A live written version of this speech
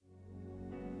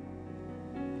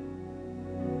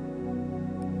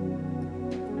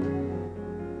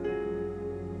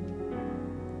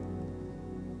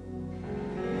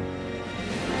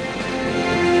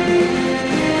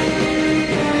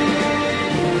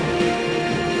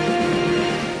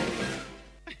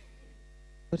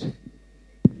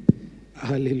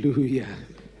Hallelujah.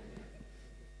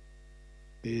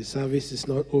 The service is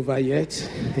not over yet.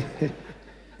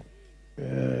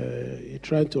 You're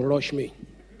trying to rush me.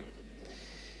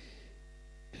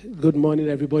 Good morning,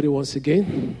 everybody, once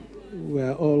again. We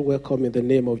are all welcome in the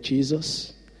name of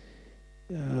Jesus.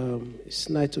 It's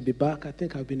nice to be back. I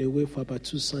think I've been away for about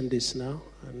 2 Sundays now,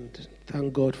 and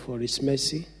thank God for His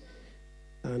mercy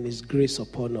and His grace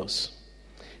upon us.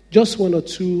 Just 1 or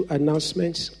 2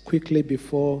 announcements quickly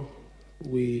before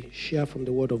we share from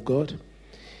the Word of God.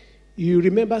 You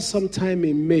remember sometime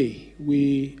in May,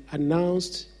 we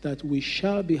announced that we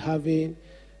shall be having,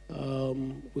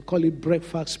 we call it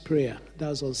breakfast prayer.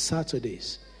 That's on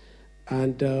Saturdays.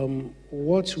 And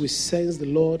what we sensed the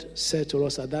Lord said to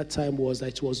us at that time was that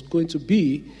it was going to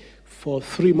be for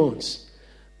 3 months.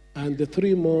 And the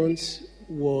 3 months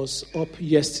was up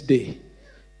yesterday.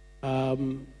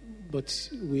 But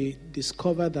we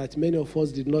discovered that many of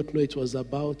us did not know it was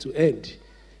about to end.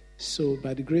 So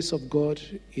by the grace of God,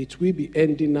 it will be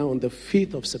ending now on the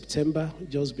 5th of September,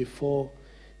 just before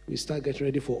we start getting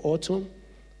ready for autumn.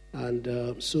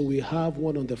 And so we have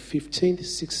one on the 15th,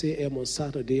 6 a.m. on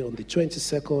Saturday, on the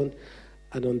 22nd,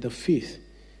 and on the 5th.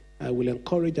 I will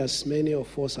encourage as many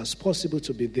of us as possible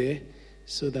to be there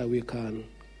so that we can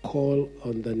call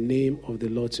on the name of the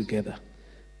Lord together.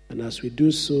 And as we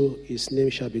do so, His name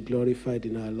shall be glorified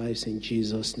in our lives in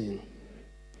Jesus' name.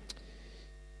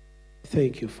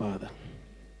 Thank you, Father.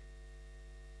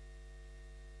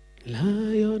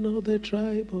 Lion of the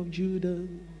tribe of Judah,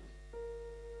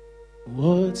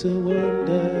 what a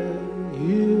wonder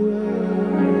you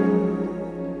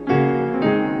are.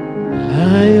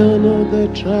 Lion of the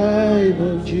tribe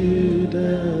of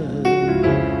Judah,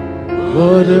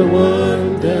 what a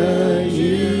wonder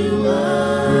you are.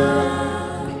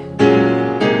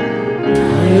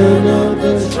 Lion of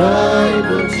the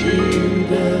tribe of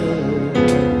Judah,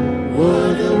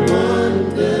 what a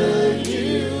wonder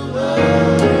you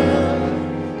are.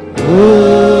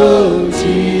 Oh,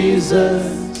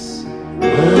 Jesus, what a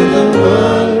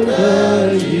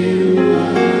wonder you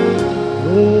are.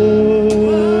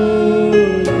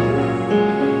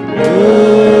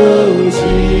 Oh,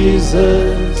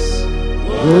 Jesus,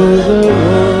 what a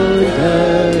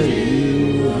wonder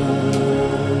you are.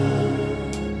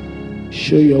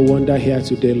 Show your wonder here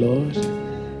today, Lord.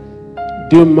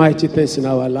 Do mighty things in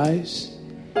our lives.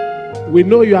 We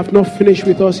know you have not finished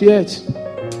with us yet,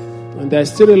 and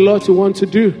there's still a lot you want to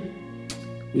do.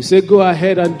 We say, go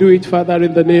ahead and do it, Father,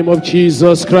 in the name of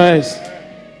Jesus Christ.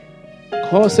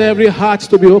 Cause every heart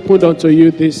to be opened unto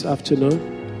you this afternoon,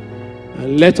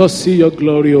 and let us see your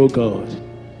glory, O God.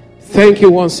 Thank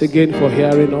you once again for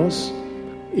hearing us.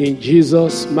 In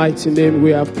Jesus' mighty name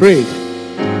we have prayed.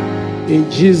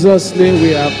 In Jesus' name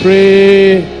we have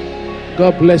prayed.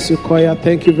 God bless you, choir.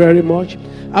 Thank you very much.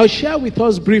 I'll share with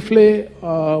us briefly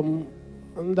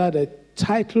under the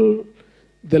title,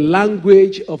 The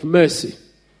Language of Mercy.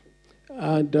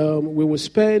 And we will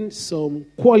spend some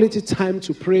quality time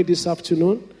to pray this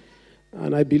afternoon.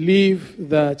 And I believe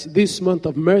that this month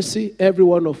of mercy, every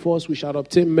one of us, we shall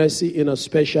obtain mercy in a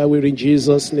special way in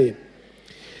Jesus' name.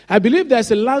 I believe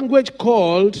there's a language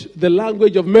called the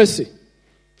language of mercy.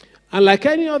 And like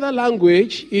any other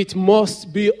language, it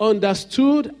must be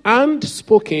understood and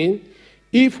spoken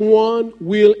if one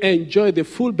will enjoy the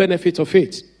full benefit of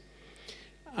it.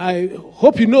 I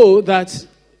hope you know that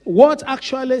what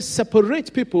actually separates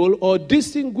people or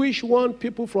distinguish one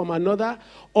people from another,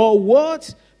 or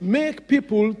what make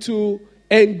people to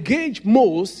engage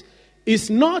most, is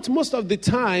not most of the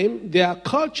time their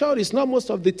culture, is not most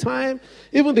of the time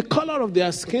even the color of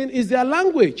their skin, is their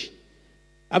language.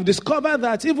 I've discovered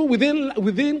that even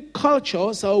within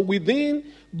cultures or within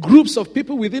groups of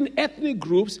people, within ethnic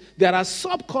groups, there are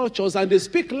subcultures, and they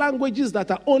speak languages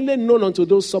that are only known unto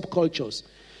those subcultures.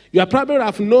 You probably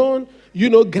have known,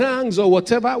 gangs or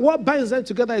whatever. What binds them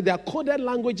together is their coded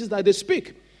languages that they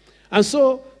speak. And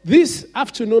so this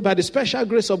afternoon, by the special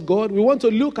grace of God, we want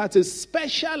to look at a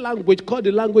special language called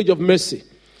the language of mercy.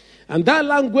 And that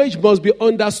language must be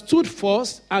understood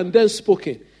first and then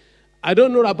spoken. I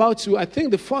don't know about you. I think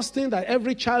the first thing that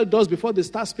every child does before they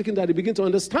start speaking, that they begin to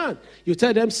understand. You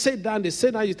tell them, sit down, they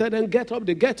sit down. You tell them, get up,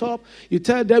 they get up. You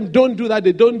tell them, don't do that,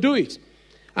 they don't do it.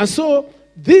 And so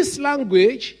this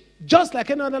language, just like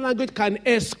any other language, can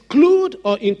exclude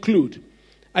or include.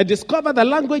 I discovered that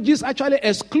languages actually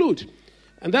exclude.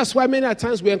 And that's why many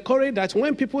times we encourage that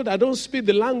when people that don't speak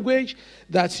the language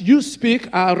that you speak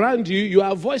are around you, you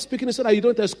avoid speaking it so that you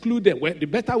don't exclude them. Well, the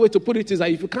better way to put it is that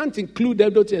if you can't include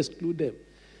them, don't exclude them.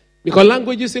 Because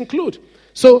languages include.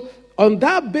 So On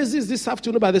that basis, this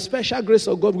afternoon, by the special grace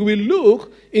of God, we will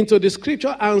look into the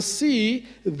scripture and see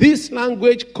this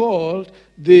language called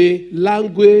the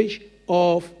language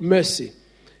of mercy.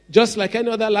 Just like any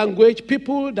other language,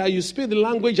 people that you speak the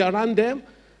language around them,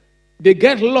 they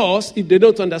get lost if they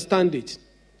don't understand it.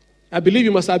 I believe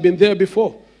you must have been there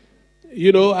before.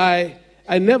 You know, I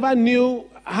never knew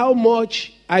how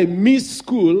much I missed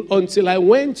school until I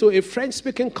went to a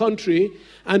French-speaking country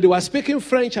and they were speaking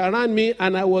French around me,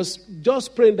 and I was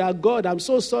just praying that, God, I'm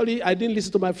so sorry I didn't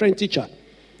listen to my French teacher.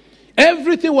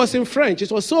 Everything was in French.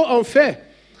 It was so unfair.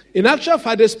 In actual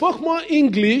fact, they spoke more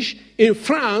English in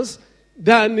France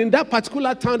than in that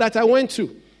particular town that I went to.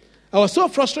 I was so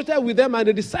frustrated with them, and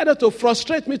they decided to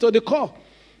frustrate me to the core.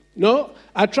 No,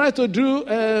 I tried to do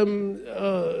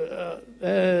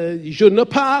je ne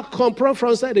pas comprends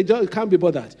français. They just can't be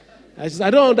bothered. I said, I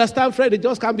don't understand French. They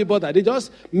just can't be bothered. They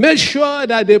just make sure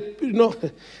that they,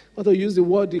 what to use the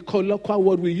word, the colloquial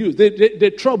word we use. They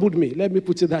troubled me. Let me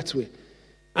put it that way.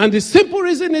 And the simple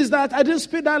reason is that I didn't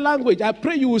speak that language. I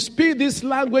pray you will speak this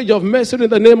language of mercy in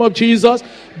the name of Jesus.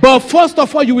 But first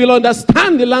of all, you will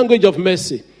understand the language of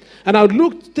mercy. And I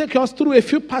would take us through a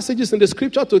few passages in the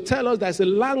scripture to tell us there's a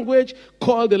language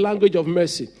called the language of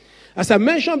mercy. As I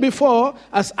mentioned before,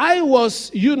 as I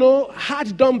was,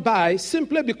 hard done by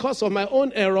simply because of my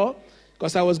own error,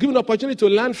 because I was given the opportunity to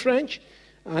learn French,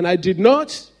 and I did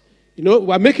not,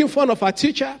 we're making fun of our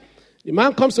teacher. The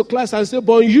man comes to class and says,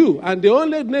 bonjour. And the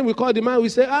only name we call the man, we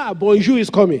say, bonjour is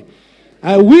coming.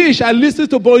 I wish I listened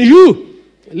to bonjour.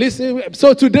 Listen.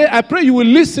 So today, I pray you will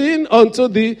listen unto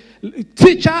the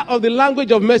teacher of the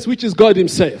language of mercy, which is God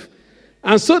himself.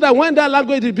 And so that when that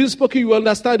language is being spoken, you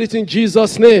understand it in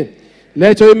Jesus' name.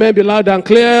 Let your amen be loud and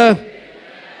clear. Amen.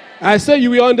 I say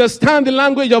you will understand the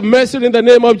language of mercy in the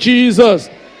name of Jesus.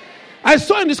 I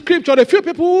saw in the scripture a few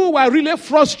people who were really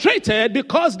frustrated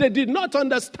because they did not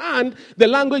understand the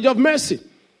language of mercy.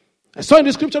 I saw in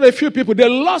the scripture a few people, they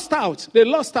lost out. They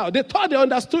thought they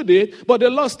understood it, but they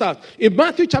lost out. In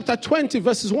Matthew chapter 20,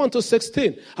 verses 1 to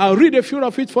 16, I'll read a few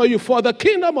of it for you. For the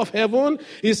kingdom of heaven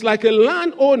is like a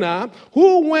landowner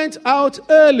who went out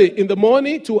early in the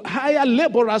morning to hire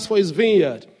laborers for his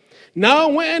vineyard. Now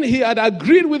when he had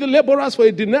agreed with the laborers for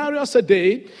a denarius a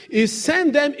day, he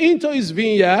sent them into his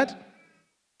vineyard.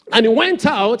 And he went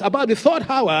out about the third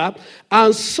hour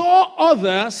and saw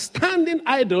others standing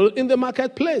idle in the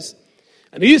marketplace.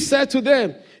 And he said to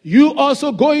them, you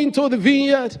also go into the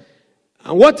vineyard,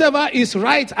 and whatever is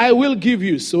right I will give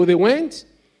you. So they went.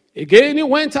 Again he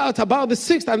went out about the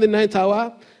 6th and the 9th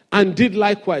hour and did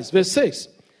likewise. Verse 6.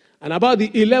 And about the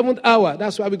 11th hour,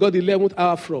 that's where we got the 11th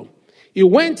hour from. He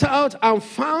went out and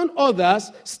found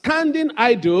others standing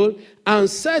idle and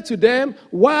said to them,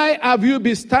 why have you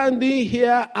been standing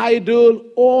here idle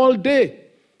all day?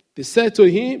 They said to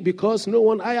him, because no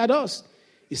one hired us.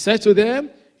 He said to them,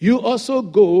 you also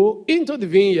go into the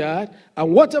vineyard,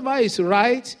 and whatever is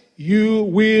right, you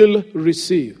will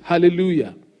receive.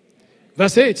 Hallelujah.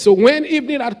 Verse 8, so when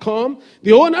evening had come,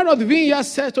 the owner of the vineyard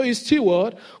said to his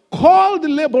steward, call the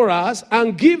laborers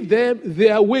and give them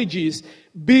their wages,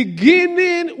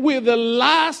 beginning with the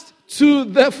last to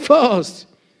the first.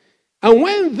 And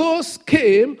when those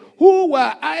came who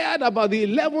were hired about the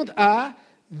 11th hour,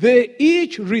 they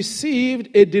each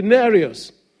received a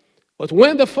denarius. But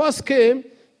when the first came,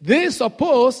 they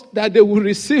supposed that they would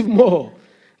receive more.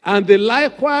 And they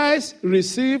likewise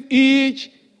received each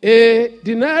a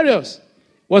denarius.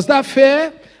 Was that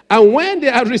fair? And when they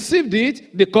had received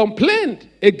it, they complained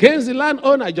against the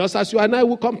landowner, just as you and I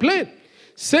will complain,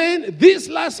 saying, these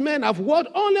last men have worked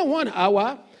only 1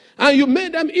 hour, and you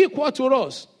made them equal to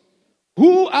us,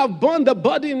 who have borne the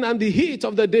burden and the heat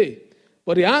of the day.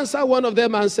 But he answered one of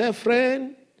them and said,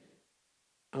 friend,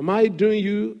 am I doing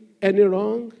you any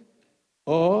wrong?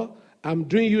 Or I'm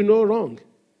doing you no wrong?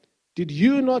 Did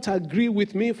you not agree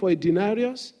with me for a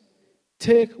denarius?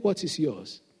 Take what is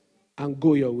yours and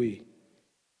go your way.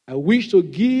 I wish to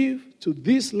give to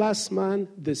this last man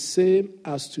the same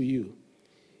as to you.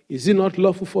 Is it not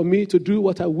lawful for me to do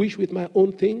what I wish with my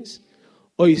own things?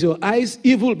 Or is your eyes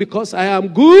evil because I am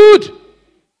good?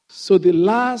 So the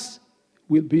last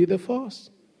will be the first,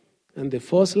 and the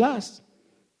first last.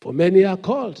 For many are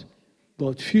called,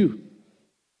 but few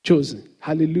chosen.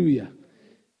 Hallelujah.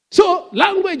 So,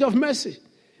 language of mercy.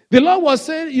 The Lord was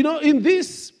saying, in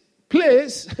this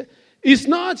place, it's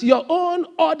not your own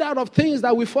order of things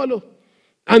that we follow.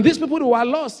 And these people who are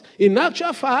lost, in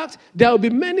actual fact, there will be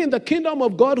many in the kingdom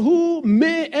of God who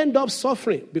may end up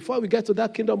suffering. Before we get to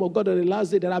that kingdom of God on the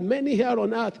last day, there are many here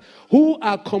on earth who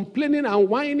are complaining and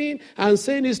whining and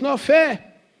saying it's not fair.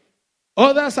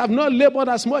 Others have not labored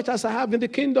as much as I have in the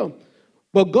kingdom.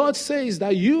 But God says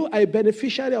that you are a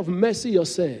beneficiary of mercy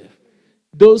yourself.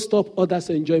 Don't stop others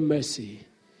enjoying mercy.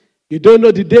 You don't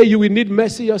know the day you will need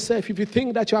mercy yourself if you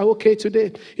think that you are okay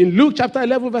today. In Luke chapter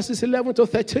 11, verses 11 to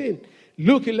 13.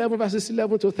 Luke 11, verses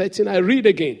 11 to 13. I read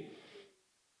again.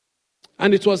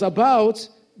 And it was about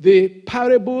the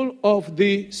parable of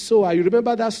the sower. You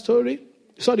remember that story?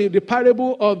 Sorry, the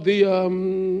parable of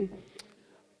the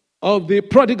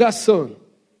prodigal son.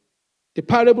 The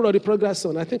parable of the prodigal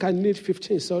son. I think I need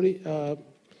 15, sorry.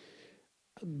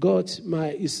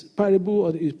 His parable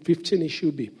of 15 it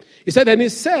should be. He said, and he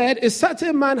said, a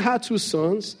certain man had 2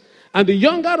 sons, and the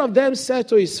younger of them said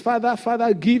to his father,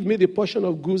 Father, give me the portion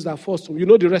of goods that falls to me. You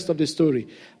know the rest of the story.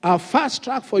 I'll fast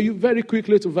track for you very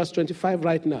quickly to verse 25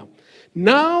 right now.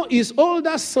 Now his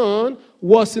older son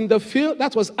was in the field.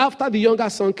 That was after the younger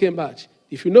son came back.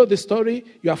 If you know the story,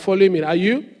 you are following me. Are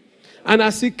you? And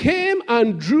as he came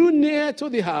and drew near to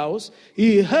the house,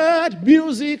 he heard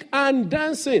music and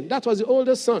dancing. That was the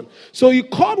oldest son. So he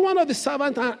called one of the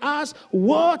servants and asked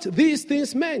what these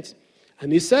things meant.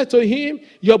 And he said to him,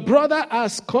 your brother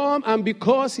has come, and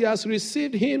because he has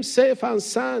received him safe and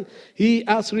sound,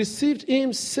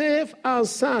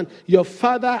 your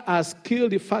father has killed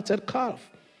the fatted calf.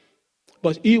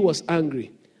 But he was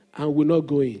angry and would not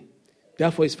go in.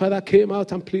 Therefore his father came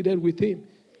out and pleaded with him.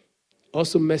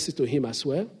 Also mercy to him as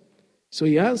well. So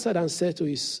he answered and said to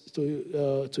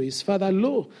his father,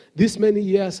 lo, these many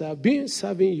years I have been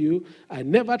serving you. I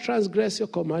never transgressed your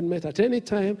commandment at any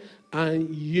time,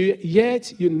 and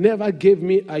yet you never gave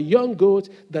me a young goat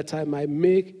that I might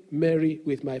make merry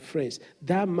with my friends.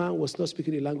 That man was not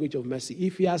speaking the language of mercy.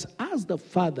 If he has asked the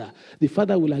father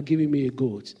will have given me a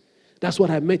goat. That's what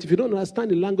I meant. If you don't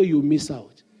understand the language, you miss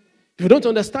out. If you don't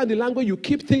understand the language, you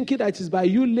keep thinking that it's by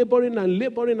you laboring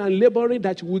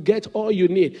that you will get all you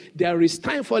need. There is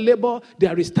time for labor.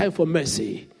 There is time for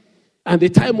mercy. And the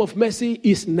time of mercy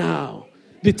is now.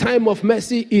 The time of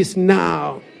mercy is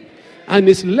now. And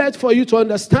it's led for you to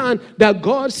understand that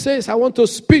God says, I want to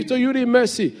speak to you in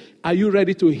mercy. Are you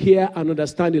ready to hear and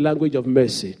understand the language of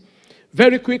mercy?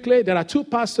 Very quickly, there are 2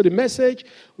 parts to the message.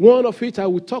 One of it I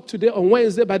will talk today on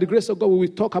Wednesday. By the grace of God, we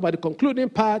will talk about the concluding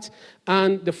part.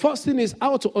 And the first thing is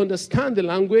how to understand the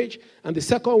language. And the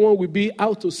second one will be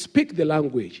how to speak the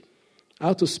language.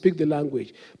 How to speak the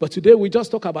language. But today we just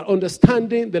talk about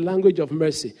understanding the language of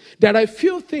mercy. There are a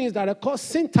few things that are called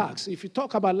syntax. If you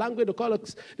talk about language, they call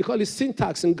it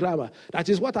syntax in grammar. That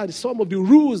is what are some of the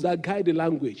rules that guide the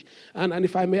language. And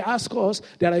if I may ask us,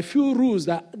 there are a few rules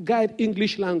that guide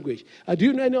English language. Do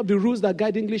you know any of the rules that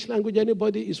guide English language?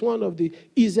 Anybody? It's one of the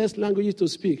easiest languages to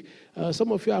speak.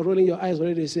 Some of you are rolling your eyes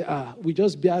already and say,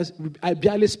 I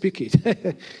barely speak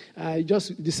it.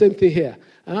 Just the same thing here.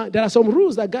 There are some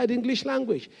rules that guide English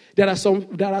language. There are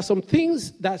some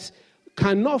things that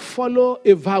cannot follow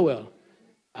a vowel.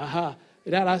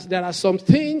 There are some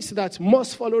things that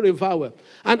must follow a vowel.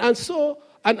 And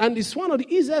it's one of the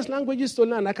easiest languages to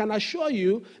learn. I can assure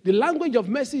you, the language of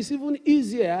mercy is even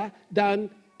easier than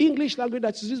English language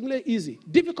that is reasonably easy.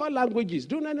 Difficult languages.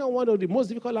 Do you know one of the most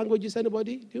difficult languages?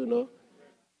 Anybody? Do you know?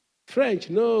 French?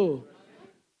 No.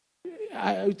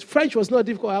 French was not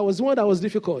difficult. I was the one that was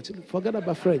difficult. Forget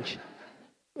about French.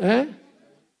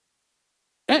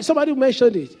 Somebody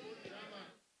mentioned it.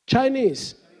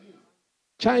 Chinese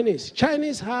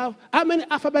have, how many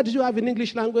alphabets do you have in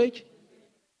English language?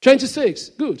 26.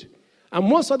 Good. And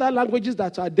most other languages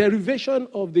that are derivation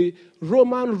of the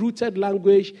Roman-rooted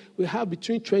language, we have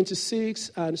between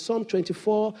 26 and some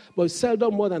 24, but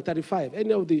seldom more than 35.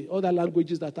 Any of the other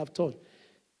languages that I've taught.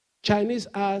 Chinese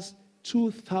has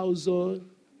 2,000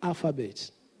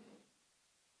 alphabets.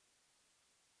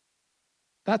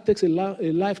 That takes a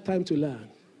lifetime to learn.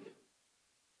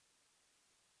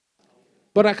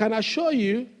 But I can assure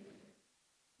you,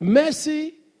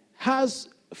 mercy has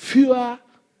fewer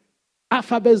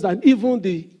alphabets than even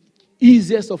the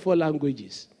easiest of all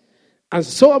languages. And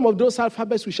some of those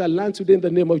alphabets we shall learn today in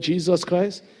the name of Jesus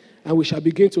Christ, and we shall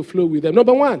begin to flow with them.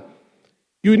 Number 1,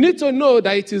 you need to know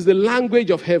that it is the language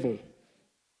of heaven.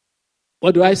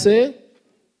 What do I say?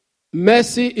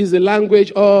 Mercy is the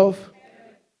language of...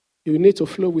 You need to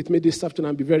flow with me this afternoon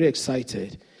and be very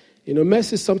excited. You know,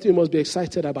 mercy is something you must be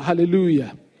excited about.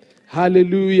 Hallelujah.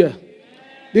 Hallelujah.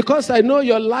 Because I know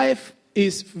your life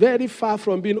is very far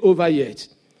from being over yet.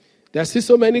 There are still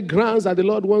so many grounds that the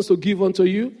Lord wants to give unto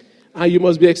you, and you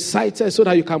must be excited so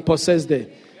that you can possess them.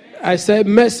 I said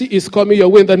mercy is coming your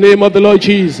way in the name of the Lord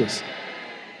Jesus.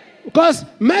 Because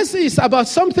mercy is about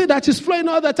something that is flowing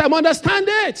all the time. Understand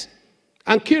it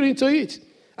and key into it.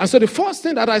 And so the first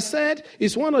thing that I said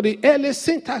is one of the earliest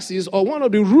syntaxes or one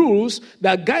of the rules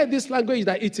that guide this language,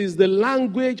 that it is the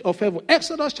language of heaven.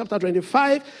 Exodus chapter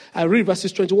 25, I read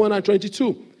verses 21 and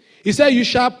 22. He said, you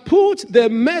shall put the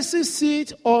mercy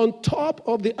seat on top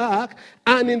of the ark,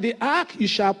 and in the ark you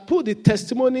shall put the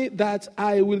testimony that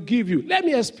I will give you. Let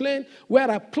me explain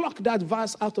where I plucked that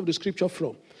verse out of the scripture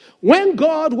from. When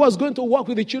God was going to walk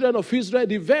with the children of Israel,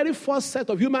 the very first set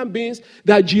of human beings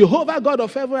that Jehovah God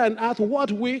of heaven and earth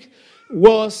walked with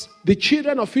was the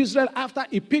children of Israel after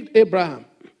he picked Abraham.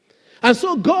 And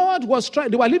so God was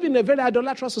trying, they were living in a very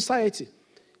idolatrous society.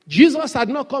 Jesus had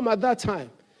not come at that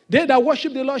time. They that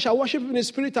worship the Lord shall worship him in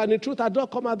spirit and in truth had not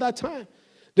come at that time.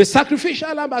 The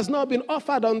sacrificial lamb has not been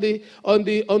offered on the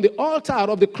altar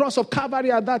of the cross of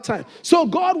Calvary at that time. So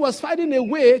God was finding a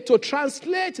way to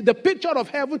translate the picture of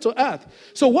heaven to earth.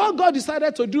 So what God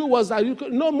decided to do was that,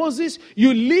 Moses,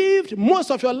 you lived most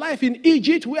of your life in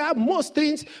Egypt where most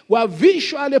things were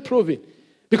visually proven.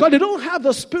 Because they don't have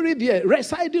the spirit there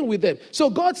residing with them. So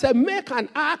God said, make an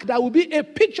ark that will be a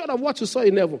picture of what you saw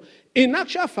in heaven. In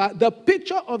actual fact, the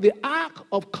picture of the ark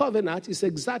of covenant is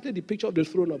exactly the picture of the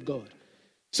throne of God.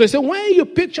 So he said, when you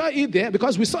picture it there,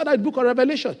 because we saw that in the book of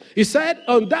Revelation, he said,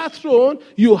 on that throne,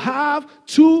 you have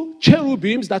two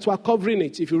cherubims that were covering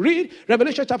it. If you read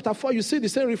Revelation chapter 4, you see the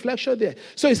same reflection there.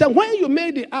 So he said, when you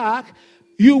made the ark,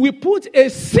 you will put a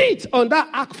seat on that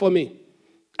ark for me.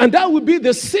 And that will be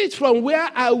the seat from where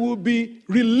I will be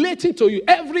relating to you.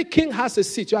 Every king has a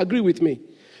seat. You agree with me?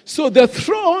 So the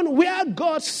throne where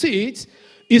God sits,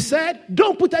 he said,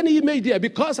 don't put any image there,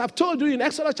 because I've told you in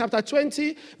Exodus chapter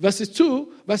 20, verses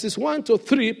 2, verses 1 to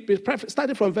 3,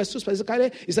 starting from verse 2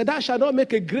 specifically, he said, thou shalt not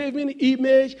make a graven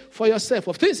image for yourself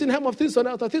of things in heaven, of things on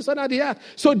earth, of things under the earth.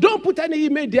 So don't put any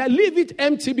image there. Leave it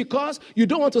empty because you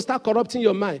don't want to start corrupting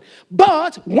your mind.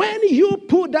 But when you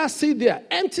put that seat there,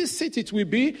 empty seat it will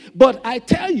be, but I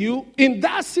tell you, in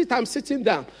that seat I'm sitting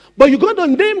down. But you're going to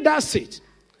name that seat.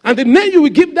 And the name you will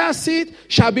give that seat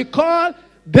shall be called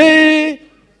the...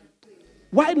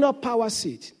 Why not power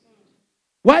seat?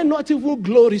 Why not even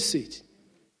glory seat?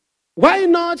 Why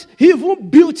not even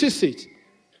beauty seat?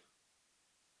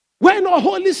 Why not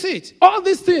holy seat? All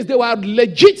these things, they were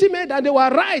legitimate and they were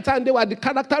right and they were the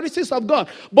characteristics of God.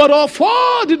 But of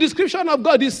all the description of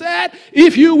God, he said,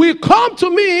 if you will come to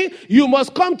me, you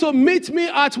must come to meet me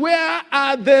at where?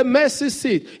 At the mercy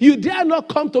seat. You dare not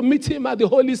come to meet him at the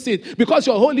holy seat because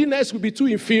your holiness will be too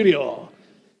inferior.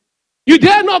 You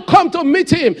dare not come to meet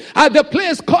him at the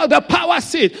place called the power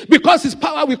seat because his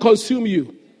power will consume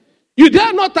you. You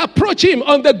dare not approach him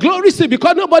on the glory seat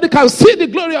because nobody can see the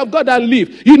glory of God and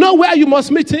live. You know where you must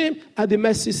meet him? At the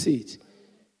mercy seat.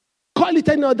 Call it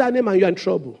any other name and you're in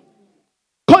trouble.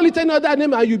 Call it any other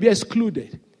name and you'll be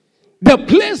excluded. The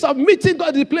place of meeting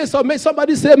God is the place of mercy.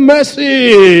 Somebody say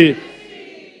mercy.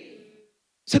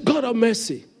 Say God of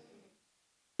mercy.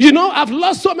 You know, I've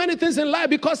lost so many things in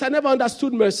life because I never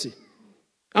understood mercy.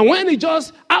 And when he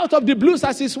just, out of the blues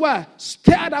as it were,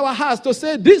 stirred our hearts to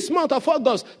say, this month of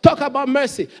August, talk about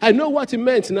mercy. I know what he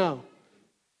meant now.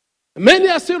 Many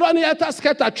are still running after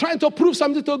scatter, trying to prove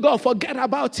something to God. Forget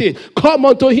about it. Come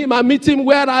unto him and meet him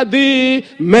where at the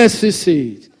mercy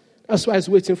seat. That's why he's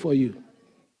waiting for you.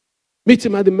 Meet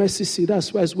him at the mercy seat.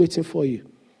 That's why he's waiting for you.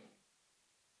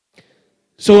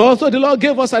 So also the Lord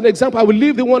gave us an example. I will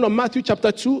leave the one on Matthew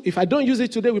chapter 2. If I don't use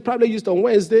it today, we probably use it on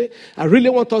Wednesday. I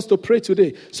really want us to pray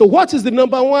today. So what is the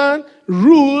number one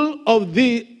rule of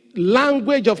the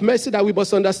language of mercy that we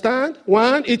must understand?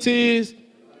 One, it is,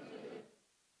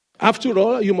 after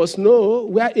all, you must know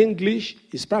where English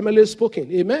is primarily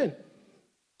spoken. Amen.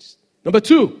 Number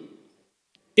two,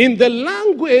 in the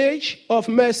language of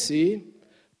mercy,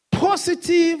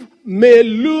 positive may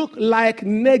look like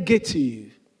negative.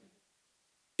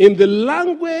 In the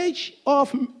language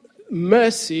of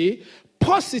mercy,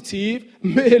 positive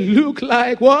may look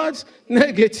like what?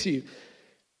 Negative.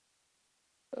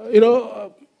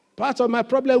 Part of my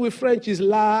problem with French is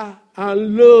la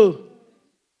and lo.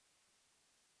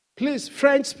 Please,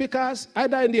 French speakers,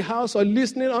 either in the house or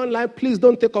listening online, please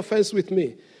don't take offense with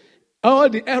me. All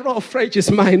the error of French is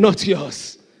mine, not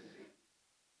yours.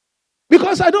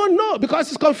 Because I don't know, because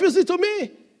it's confusing to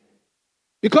me.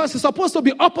 Because it's supposed to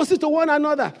be opposite to one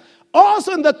another.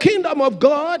 Also in the kingdom of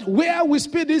God, where we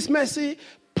speak this mercy,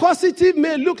 positive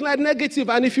may look like negative.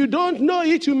 And if you don't know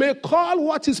it, you may call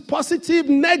what is positive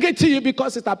negative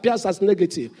because it appears as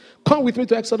negative. Come with me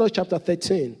to Exodus chapter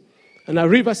 13. And I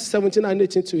read verses 17 and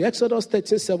 18 to Exodus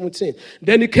 13:17.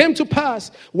 Then it came to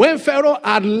pass, when Pharaoh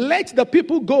had let the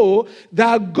people go,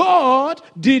 that God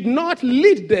did not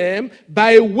lead them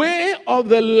by way of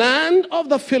the land of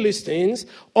the Philistines,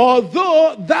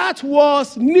 although that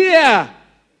was near.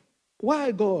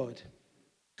 Why, God?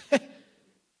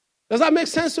 Does that make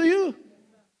sense to you?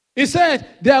 He said,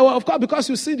 there were, of course, because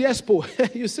you see the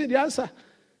expo, you see the answer.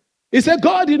 He said,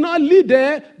 God did not lead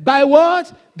them by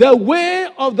what? The way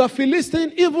of the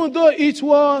Philistine, even though it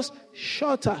was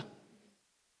shorter.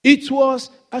 It was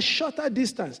a shorter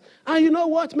distance. And you know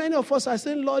what? Many of us are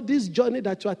saying, Lord, this journey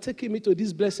that you are taking me to,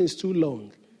 this blessing is too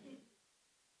long.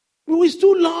 It's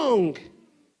too long.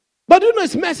 But do you know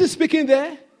it's mercy speaking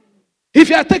there? If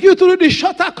you are taking you through the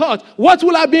shorter cut, what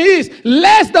will happen is,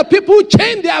 lest the people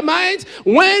change their minds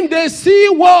when they see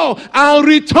war and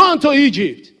return to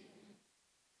Egypt.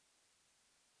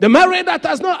 The marriage that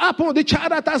has not happened, the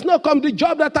child that has not come, the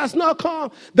job that has not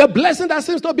come, the blessing that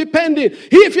seems to be pending.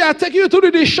 If you are taking you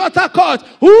through the shorter cut,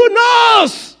 who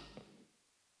knows?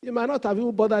 You might not have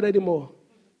even bothered anymore.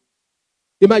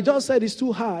 You might just say it's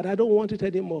too hard. I don't want it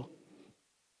anymore.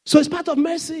 So it's part of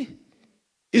mercy.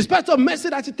 It's part of mercy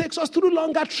that it takes us through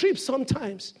longer trips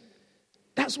sometimes.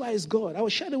 That's why it's God. I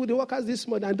was sharing with the workers this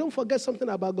morning. And don't forget something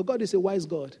about God. God is a wise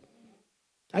God.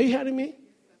 Are you hearing me?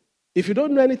 If you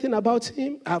don't know anything about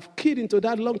him, I've keyed into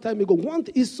that long time ago. One,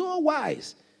 he's so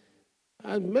wise.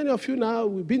 And many of you now,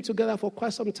 we've been together for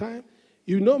quite some time.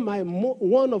 You know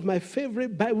one of my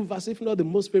favorite Bible verses, if not the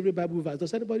most favorite Bible verse.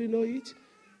 Does anybody know it?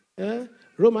 Yeah?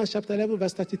 Romans chapter 11,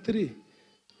 verse 33.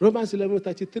 Romans 11,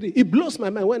 33. It blows my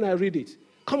mind when I read it.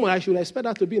 Come on, I should expect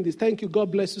that to be in this. Thank you.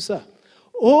 God bless you, sir.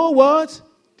 Oh, what?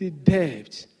 The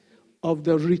depth of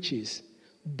the riches,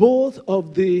 both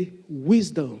of the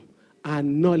wisdom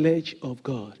and knowledge of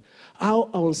God.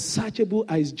 How unsearchable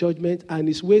are his judgment and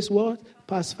his ways what?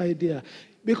 Past 5 years.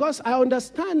 Because I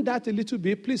understand that a little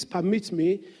bit, please permit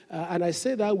me, and I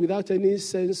say that without any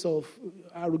sense of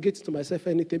arrogating to myself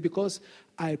anything, because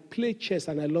I play chess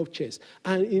and I love chess.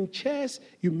 And in chess,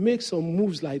 you make some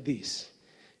moves like this.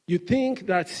 You think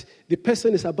that the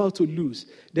person is about to lose.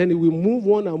 Then he will move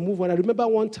on and move on. I remember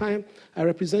one time I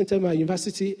represented my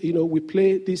university. We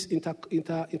played these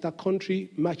inter-country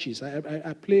matches.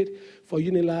 I played for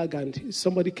Unilag, and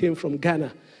somebody came from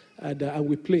Ghana, and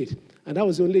we played. And that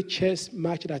was the only chess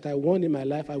match that I won in my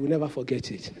life. I will never forget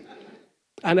it.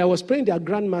 And I was playing their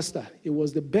grandmaster. He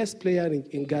was the best player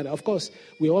in Ghana. Of course,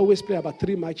 we always play about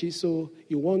 3 matches, so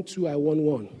he won 2, I won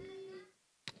 1.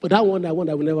 But that one I won,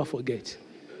 I will never forget.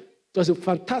 It was a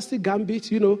fantastic gambit.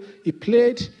 He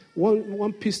played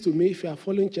one piece to me. If you are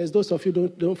following chess, those of you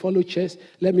don't follow chess,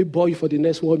 let me bore you for the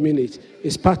next 1 minute.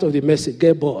 It's part of the message.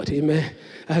 Get bored. Amen.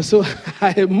 And so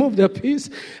I moved the piece.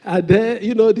 And then,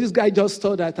 this guy just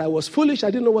thought that I was foolish.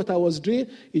 I didn't know what I was doing.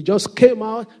 He just came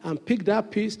out and picked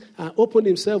that piece and opened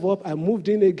himself up. I moved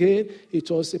in again. It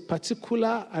was a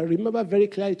particular, I remember very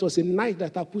clearly, it was a knife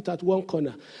that I put at one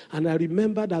corner. And I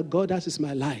remember that God, that is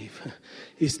my life.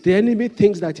 It's the enemy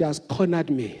thinks that he has cornered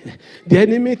me. The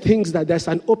enemy thinks that there's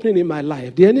an opening in my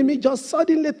life. The enemy just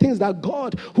suddenly thinks that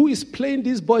God, who is playing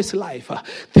this boy's life,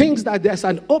 thinks that there's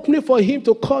an opening for him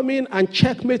to come in and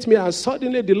checkmate me, and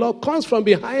suddenly the Lord comes from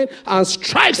behind and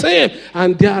strikes him,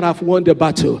 and there I've won the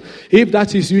battle. If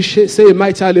that is you, say a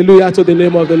mighty hallelujah to the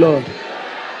name of the Lord.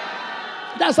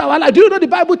 That's how I like. Do you know the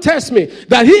Bible tells me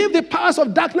that if the powers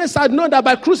of darkness had known that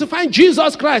by crucifying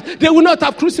Jesus Christ, they would not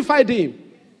have crucified him.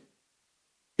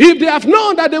 If they have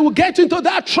known that they will get into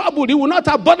that trouble, they will not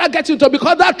have bothered getting into it,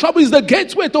 because that trouble is the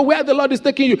gateway to where the Lord is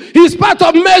taking you. He's part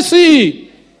of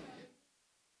mercy.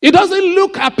 It doesn't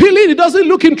look appealing. It doesn't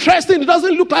look interesting. It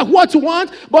doesn't look like what you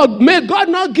want. But may God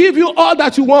not give you all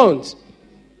that you want.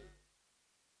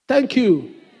 Thank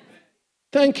you.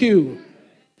 Thank you.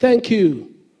 Thank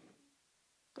you.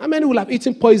 How many will have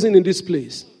eaten poison in this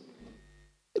place?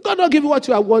 God don't give you what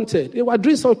you have wanted. They were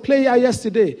doing some play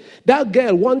yesterday. That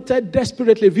girl wanted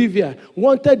desperately, Vivian,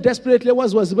 wanted desperately,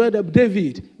 what was the word of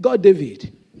David? God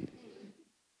David.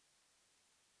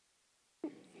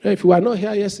 If you were not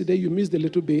here yesterday, you missed a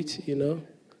little bit,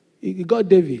 He got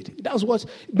David. That's what,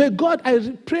 may God, I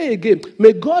pray again,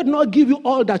 may God not give you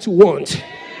all that you want.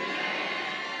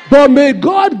 But may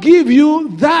God give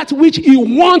you that which he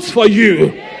wants for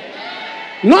you.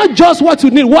 Not just what you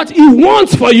need, what he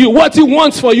wants for you, what he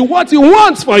wants for you, what he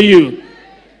wants for you.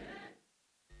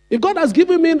 If God has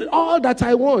given me all that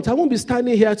I want, I won't be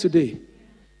standing here today.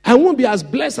 I won't be as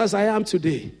blessed as I am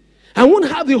today. I won't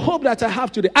have the hope that I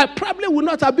have today. I probably would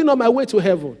not have been on my way to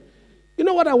heaven. You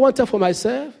know what I wanted for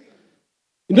myself?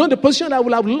 You know the position I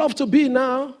would have loved to be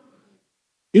now?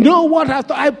 You know what?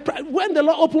 When the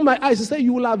Lord opened my eyes, He said,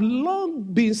 you will have long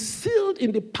been sealed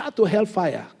in the path to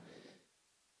hellfire.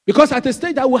 Because at a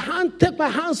stage, I will take my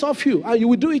hands off you, and you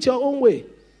will do it your own way.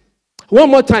 One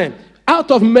more time.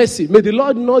 Out of mercy, may the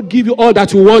Lord not give you all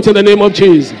that you want in the name of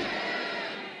Jesus.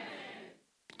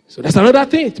 So that's another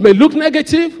thing. It may look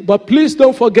negative, but please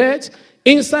don't forget,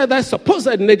 inside that supposed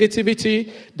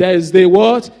negativity, there is the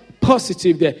word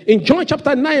positive there. In John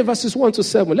chapter 9, verses 1 to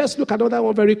 7. Let's look at another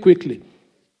one very quickly.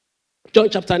 John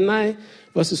chapter 9,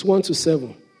 verses 1 to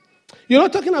 7. You're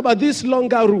not talking about this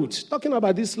longer route. Talking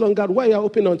about this longer route, where you're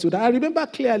open onto that. I remember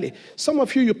clearly, some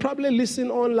of you probably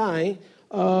listen online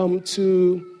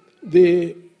to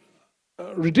the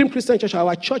Redeemed Christian Church,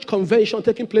 our church convention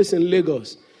taking place in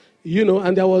Lagos.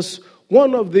 And there was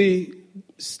one of the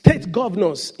state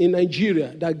governors in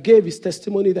Nigeria that gave his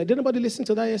testimony. Did anybody listen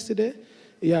to that yesterday?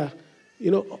 Yeah.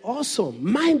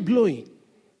 Awesome. Mind-blowing.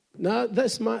 Now,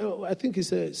 I think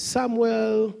it's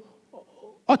Samuel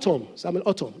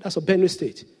Otom. That's a Benue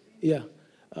State. Yeah.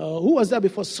 Who was that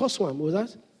before? Suswan, was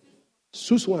that?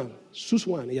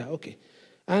 Suswan, yeah, okay.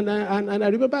 And I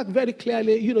remember very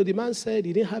clearly, the man said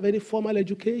he didn't have any formal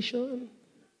education.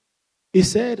 He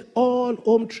said all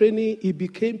home training, he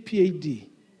became PhD.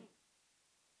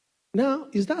 Now,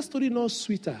 is that story not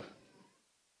sweeter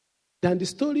than the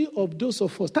story of those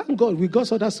of us? Thank God we got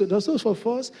those of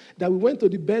us that we went to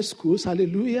the best schools,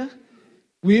 hallelujah.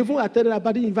 We even attended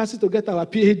Aberdeen University to get our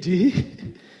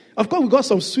PhD. Of course, we got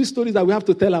some sweet stories that we have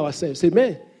to tell ourselves,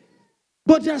 amen.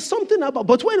 But there's something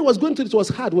but when it was going through, it was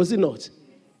hard, was it not?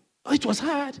 Oh, it was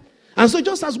hard. And so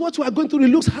just as what we are going through, it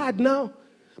looks hard now.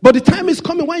 But the time is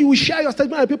coming when you will share your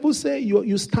statement and people say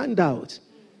you stand out.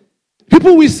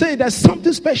 People will say there's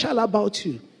something special about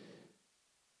you.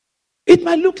 It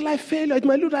might look like failure, it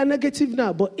might look like negative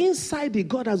now, but inside it,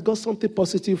 God has got something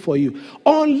positive for you.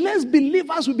 Unless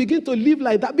believers will begin to live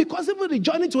like that, because even the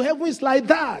journey to heaven is like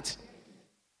that.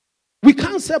 We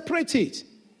can't separate it.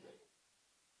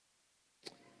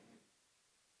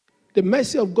 The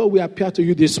mercy of God will appear to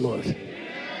you this month.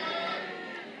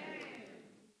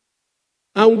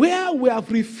 And where we have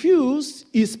refused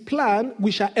His plan,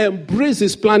 we shall embrace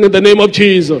His plan in the name of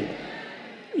Jesus.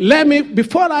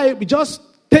 Before I just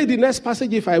take the next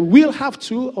passage, if I will have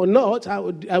to or not, I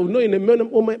will know in a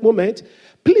moment.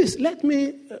 Please let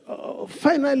me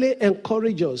finally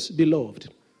encourage us, beloved,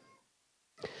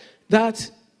 that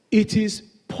it is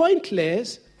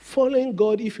pointless following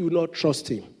God if you will not trust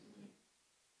Him.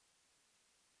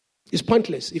 It's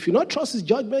pointless. If you not trust His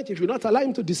judgment, if you not allow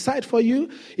Him to decide for you,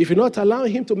 if you not allow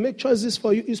Him to make choices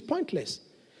for you, it's pointless.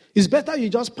 It's better you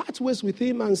just part ways with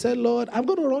Him and say, Lord, I'm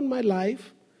going to run my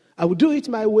life. I will do it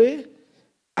my way.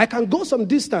 I can go some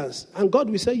distance. And God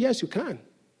will say, yes, you can.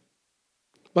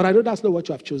 But I know that's not what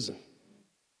you have chosen.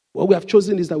 What we have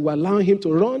chosen is that we allow Him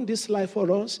to run this life for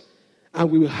us,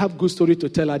 and we will have good story to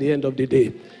tell at the end of the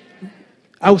day.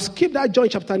 I will skip that John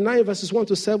chapter 9, verses 1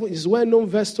 to 7. It's a well-known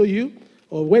verse to you,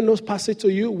 or well-known passage to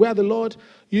you, where the Lord,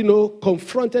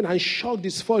 confronted and shocked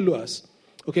His followers.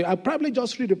 Okay, I'll probably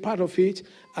just read a part of it,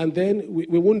 and then we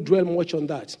won't dwell much on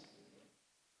that.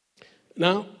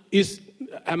 Now,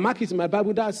 I mark it in my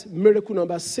Bible, that's miracle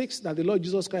number 6 that the Lord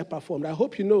Jesus Christ performed. I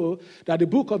hope you know that the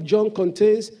book of John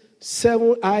contains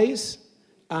 7 eyes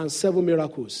and 7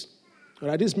 miracles. All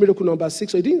right, this is miracle number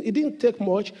 6. So it didn't take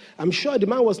much. I'm sure the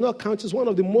man was not counted as one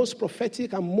of the most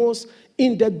prophetic and most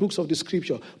in-depth books of the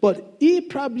scripture. But he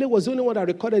probably was the only one that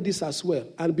recorded this as well.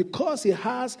 And because he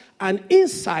has an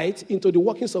insight into the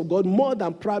workings of God more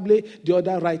than probably the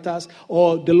other writers,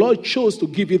 or the Lord chose to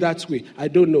give it that way, I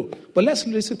don't know. But let's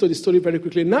listen to the story very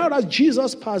quickly. Now as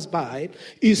Jesus passed by,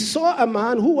 he saw a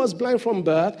man who was blind from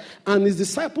birth, and his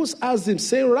disciples asked him,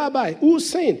 saying, Rabbi, who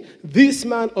sinned, this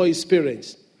man or his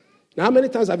parents? Now, how many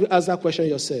times have you asked that question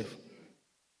yourself?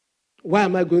 Why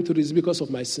am I going through this? Because of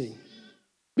my sin.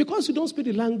 Because you don't speak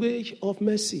the language of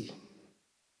mercy.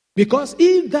 Because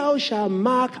if thou shalt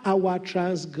mark our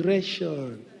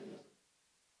transgression.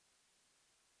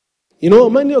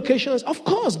 On many occasions, of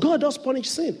course, God does punish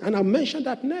sin. And I'll mention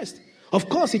that next. Of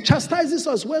course, He chastises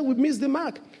us when we miss the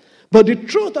mark. But the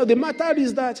truth of the matter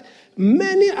is that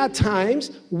many a times,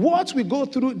 what we go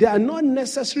through, they are not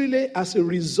necessarily as a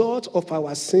result of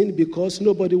our sin, because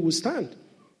nobody will stand.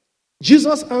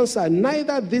 Jesus answered,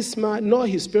 neither this man nor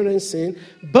his parents sinned,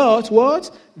 but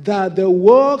what? That the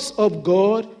works of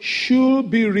God should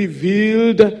be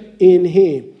revealed in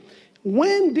him.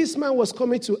 When this man was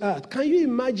coming to earth, can you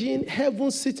imagine heaven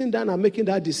sitting down and making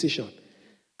that decision?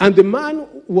 And the man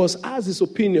was asked his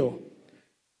opinion.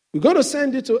 We're going to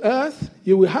send you to earth.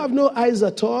 You will have no eyes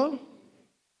at all.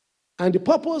 And the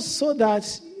purpose so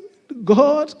that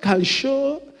God can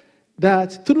show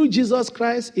that through Jesus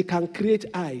Christ, He can create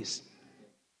eyes.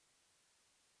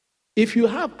 If you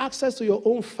have access to your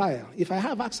own file, if I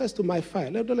have access to my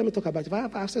file, let me talk about it. If I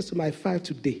have access to my file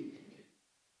today,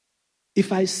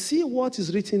 if I see what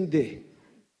is written there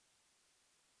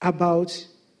about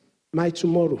my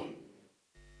tomorrow,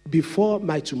 before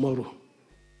my tomorrow,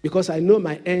 because I know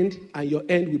my end and your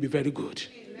end will be very good.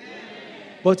 Amen.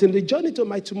 But in the journey to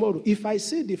my tomorrow, if I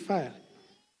see the file,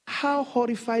 how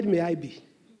horrified may I be?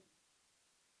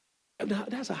 Now,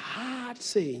 that's a hard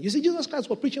saying. You see, Jesus Christ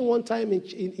was preaching one time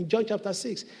in John chapter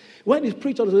 6. When He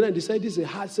preached on the end, He said, this is a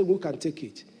hard saying, who can take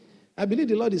it? I believe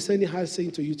the Lord is sending a hard saying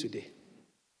to you today.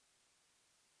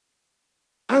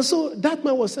 And so that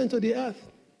man was sent to the earth.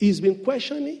 He's been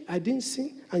questioning, I didn't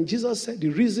see. And Jesus said the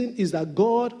reason is that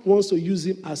God wants to use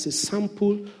him as a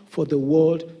sample for the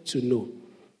world to know.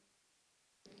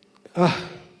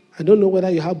 I don't know whether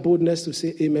you have boldness to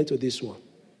say amen to this one.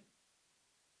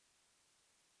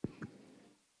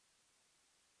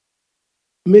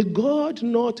 May God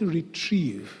not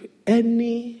retrieve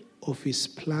any of His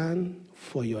plan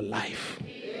for your life.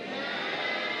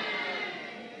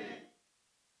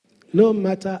 No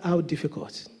matter how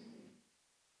difficult.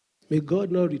 May God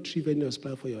not retrieve any of His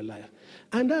plan for your life.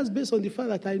 And that's based on the fact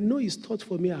that I know His thoughts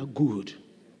for me are good.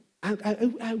 And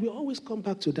I will always come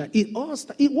back to that.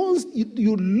 Once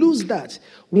you lose that,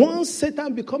 once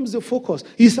Satan becomes the focus,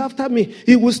 he's after me,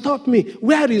 he will stop me.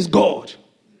 Where is God?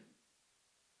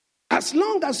 As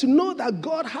long as you know that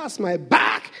God has my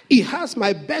back, He has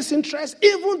my best interest,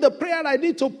 even the prayer I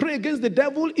need to pray against the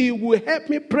devil, He will help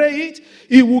me pray it,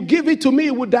 He will give it to me,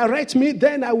 He will direct me,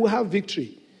 then I will have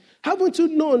victory. Haven't you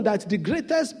known that the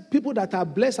greatest people that are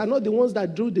blessed are not the ones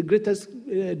that do the greatest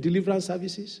deliverance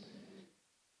services?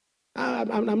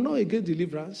 I'm not against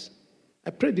deliverance.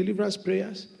 I pray deliverance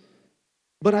prayers.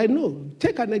 But I know,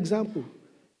 take an example.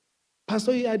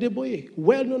 Pastor Adeboye,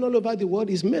 well known all over the world,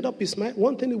 he's made up his mind.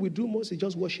 One thing he will do most is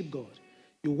just worship God.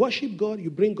 You worship God, you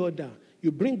bring God down.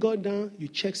 You bring God down, you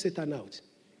check Satan out.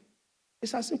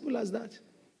 It's as simple as that.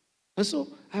 And so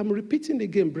I'm repeating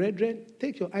again, brethren,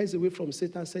 take your eyes away from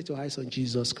Satan, set your eyes on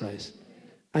Jesus Christ.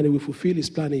 And He will fulfill His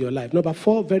plan in your life. Number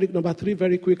three,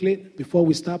 very quickly, before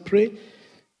we start praying.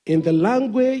 In the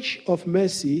language of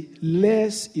mercy,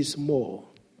 less is more.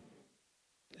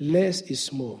 Less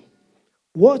is more.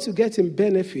 What you get in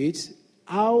benefit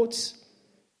outweighs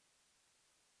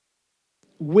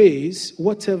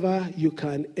whatever you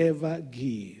can ever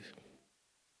give.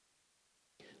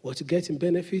 What you get in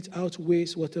benefit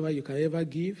outweighs whatever you can ever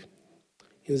give.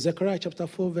 In Zechariah chapter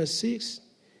 4, verse 6,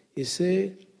 he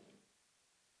said,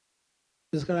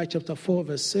 Zechariah chapter 4,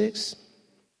 verse 6,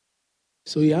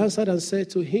 so he answered and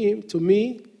said to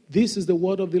me, this is the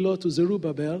word of the Lord to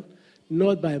Zerubbabel,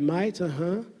 not by might,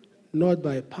 not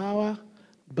by power,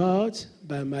 but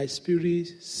by my spirit,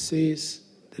 says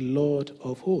the Lord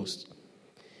of hosts.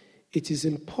 It is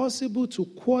impossible to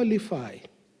qualify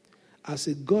as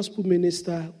a gospel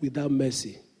minister without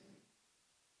mercy.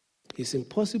 It's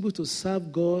impossible to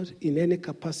serve God in any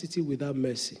capacity without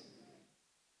mercy.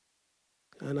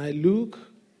 And I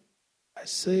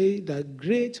say that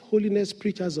great holiness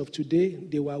preachers of today,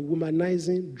 they were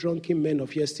womanizing drunken men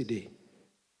of yesterday.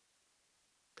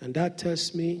 And that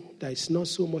tells me that it's not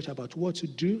so much about what you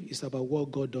do, it's about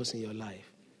what God does in your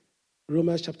life.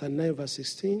 Romans chapter 9, verse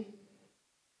 16.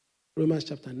 Romans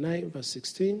chapter 9, verse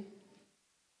 16.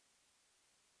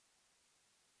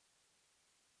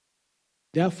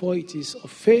 Therefore, it is of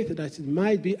faith that it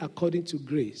might be according to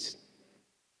grace.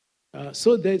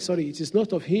 It is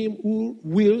not of him who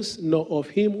wills, nor of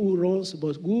him who runs,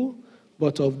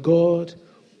 but of God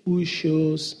who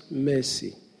shows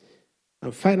mercy.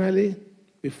 And finally,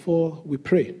 before we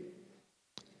pray,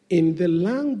 in the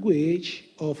language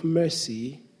of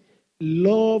mercy,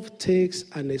 love takes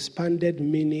an expanded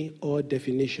meaning or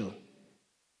definition.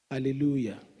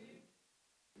 Hallelujah.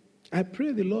 I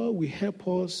pray the Lord will help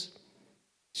us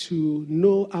to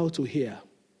know how to hear.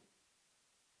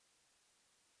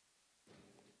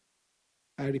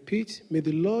 I repeat, may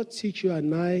the Lord teach you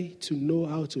and I to know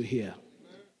how to hear.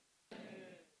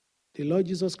 The Lord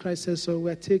Jesus Christ says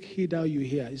somewhere, take heed how you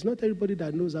hear. It's not everybody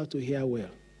that knows how to hear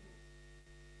well.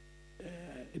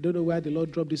 I don't know why the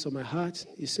Lord dropped this on my heart.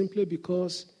 It's simply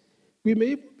because we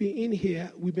may be in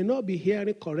here, we may not be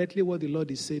hearing correctly what the Lord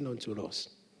is saying unto us.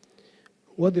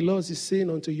 What the Lord is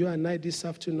saying unto you and I this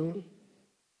afternoon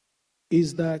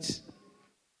is that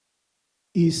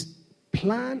His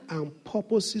plan and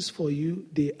purposes for you,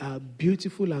 they are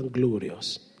beautiful and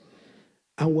glorious.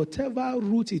 And whatever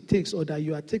route it takes or that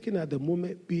you are taking at the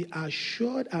moment, be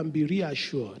assured and be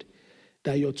reassured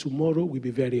that your tomorrow will be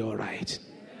very all right.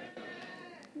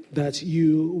 that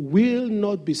you will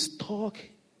not be stuck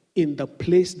in the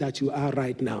place that you are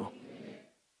right now.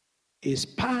 It's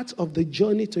part of the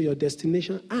journey to your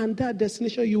destination, and that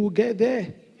destination you will get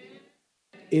there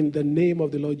in the name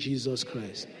of the Lord Jesus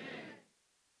Christ.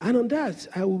 And on that,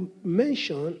 I will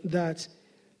mention that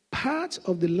part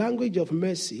of the language of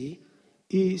mercy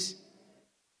is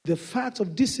the fact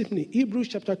of discipline. Hebrews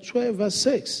chapter 12, verse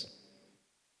 6.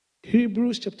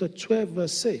 Hebrews chapter 12,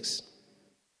 verse 6.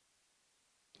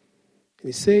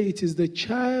 He says, it is the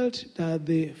child that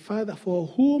the father, for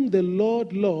whom the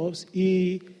Lord loves,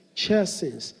 he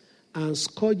chastens and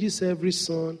scourges every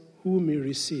son whom he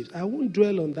receives. I won't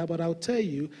dwell on that, but I'll tell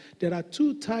you, there are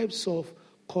two types of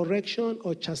correction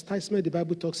or chastisement the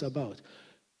Bible talks about.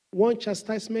 One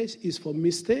chastisement is for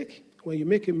mistake. When you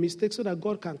make a mistake, so that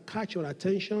God can catch your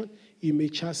attention, he may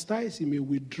chastise, he may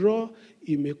withdraw,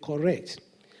 he may correct.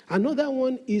 Another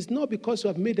one is not because you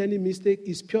have made any mistake,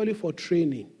 it's purely for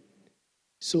training.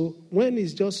 So when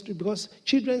it's just, because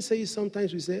children say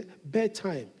sometimes, we say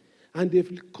bedtime, and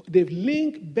they've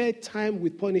linked bedtime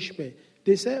with punishment.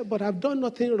 They say, but I've done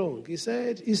nothing wrong. He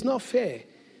said, it's not fair.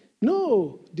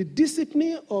 No, the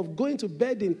discipline of going to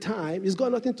bed in time has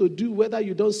got nothing to do whether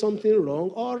you've done something wrong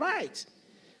or right.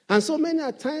 And so many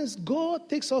times, God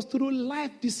takes us through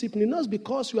life discipline, not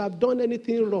because you have done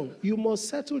anything wrong. You must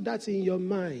settle that in your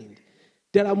mind.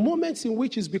 There are moments in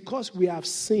which it's because we have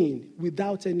sinned,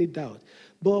 without any doubt.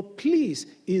 But please,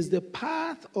 it's the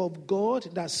path of God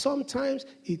that sometimes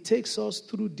He takes us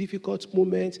through difficult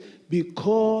moments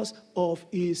because of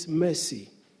His mercy.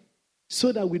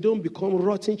 So that we don't become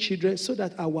rotten children, so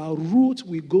that our root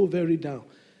will go very down.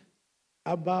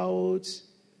 About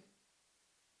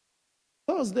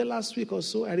Thursday last week or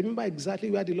so, I remember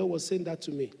exactly where the Lord was saying that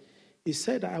to me. He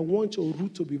said, I want your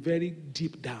root to be very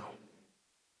deep down.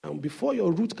 And before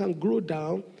your root can grow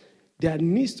down, there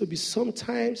needs to be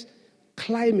sometimes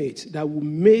climate that will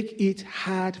make it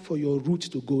hard for your root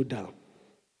to go down.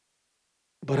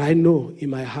 But I know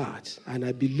in my heart, and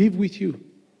I believe with you,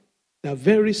 that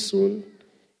very soon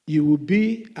you will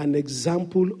be an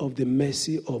example of the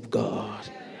mercy of God.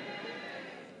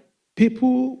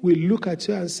 People will look at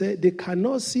you and say they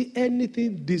cannot see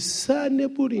anything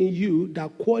discernible in you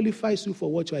that qualifies you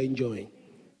for what you are enjoying.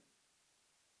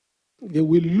 They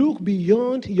will look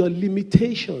beyond your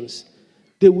limitations.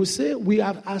 They will say, we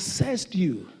have assessed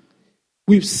you.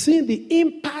 We've seen the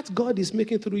impact God is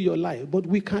making through your life, but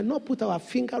we cannot put our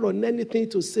finger on anything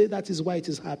to say that is why it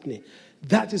is happening.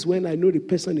 That is when I know the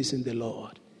person is in the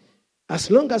Lord.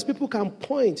 As long as people can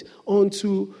point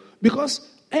onto, because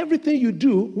everything you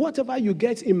do, whatever you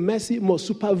get in mercy must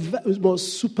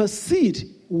supersede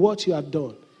what you have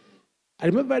done. I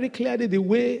remember very clearly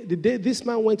the day this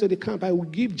man went to the camp. I will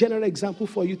give general example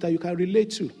for you that you can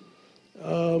relate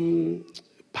to.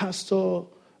 Pastor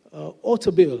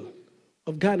Otabil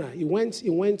of Ghana. He went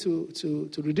to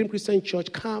Redeemed Christian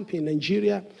Church camp in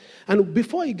Nigeria. And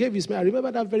before he gave his message, I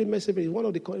remember that very message, one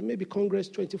of the, maybe Congress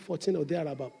 2014 or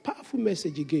thereabout, powerful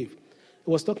message he gave.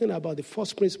 He was talking about the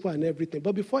first principle and everything.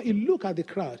 But before he looked at the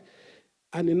crowd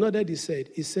and he nodded, he said,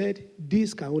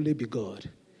 this can only be God.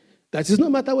 That is no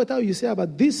matter what you say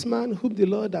about this man whom the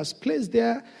Lord has placed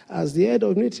there as the head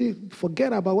of unity.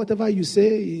 Forget about whatever you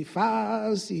say. He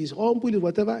fasts, he's humble,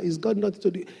 whatever. He's got nothing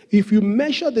to do. If you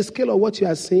measure the scale of what you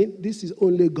are saying, this is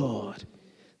only God.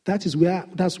 That's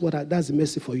the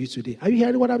message for you today. Are you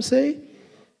hearing what I'm saying?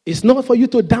 It's not for you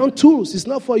to down tools. It's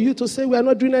not for you to say we are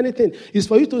not doing anything. It's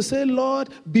for you to say, Lord,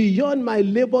 beyond my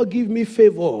labor, give me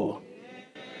favor.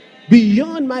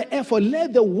 Beyond my effort,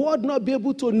 let the world not be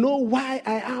able to know why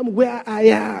I am where I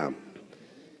am.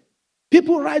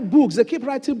 People write books. They keep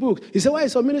writing books. You say, why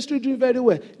is your ministry doing very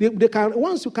well? They can,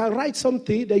 once you can write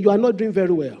something, that you are not doing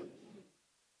very well.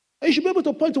 You should be able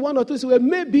to point to one or two and say, well,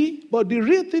 maybe, but the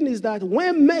real thing is that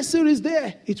when mercy is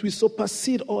there, it will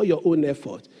supersede all your own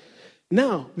effort.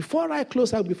 Now, before I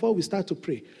close out, before we start to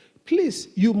pray, please,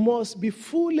 you must be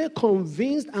fully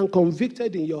convinced and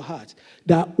convicted in your heart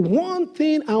that one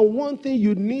thing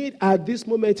you need at this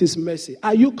moment is mercy.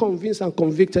 Are you convinced and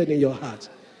convicted in your heart?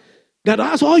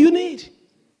 That's all you need.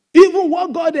 Even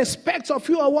what God expects of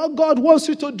you or what God wants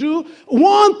you to do,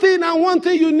 one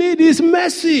thing you need is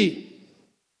mercy.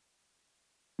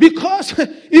 Because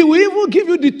He will even give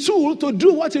you the tool to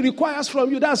do what He requires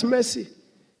from you. That's mercy.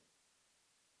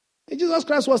 And Jesus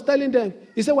Christ was telling them,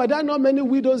 He said, were there not many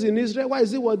widows in Israel? Why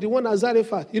is it the one at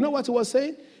Zarephath? You know what He was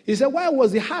saying? He said, why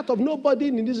was the heart of nobody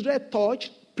in Israel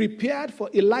touched, prepared for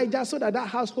Elijah so that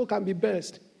household can be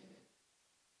blessed?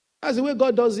 That's the way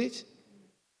God does it.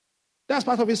 That's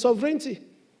part of His sovereignty.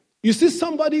 You see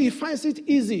somebody, he finds it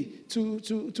easy to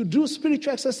do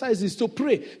spiritual exercises, to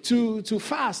pray, to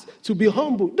fast, to be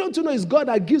humble. Don't you know it's God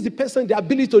that gives the person the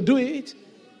ability to do it?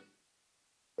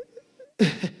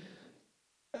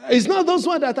 It's not those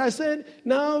ones that I said,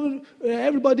 now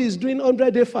everybody is doing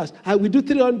 100-day fast. I will do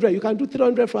 300. You can do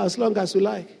 300 for as long as you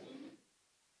like.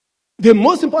 The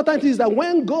most important is that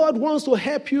when God wants to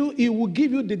help you, he will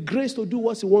give you the grace to do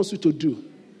what he wants you to do.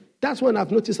 That's what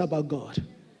I've noticed about God.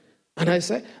 And I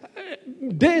say,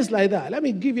 days like that. Let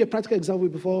me give you a practical example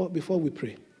before we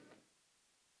pray.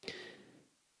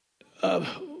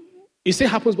 It still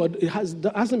happens, but it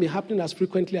hasn't been happening as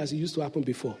frequently as it used to happen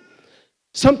before.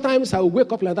 Sometimes I will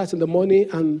wake up like that in the morning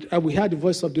and I will hear the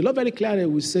voice of the Lord very clearly.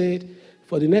 We said,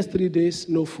 for the next 3 days,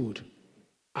 no food.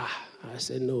 I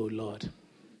said, no, Lord.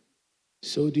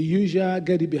 So the usual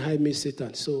get it behind me,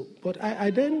 Satan. But I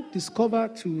then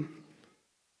discovered to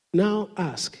now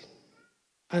ask.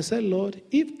 I said, Lord,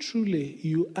 if truly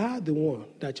you are the one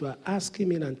that you are asking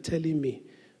me and telling me,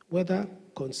 whether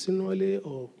continually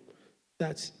or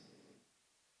that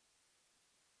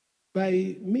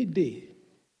by midday,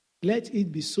 let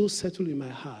it be so settled in my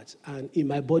heart and in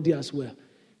my body as well.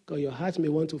 Because your heart may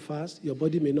want to fast, your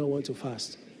body may not want to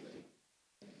fast.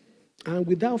 And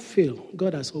without fail,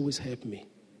 God has always helped me.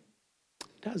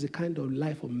 That's the kind of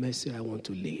life of mercy I want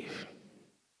to live.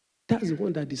 That's the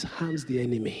one that disarms the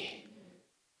enemy.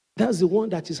 That's the one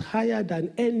that is higher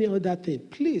than any other thing.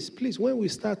 Please, when we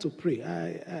start to pray,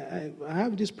 I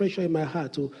have this pressure in my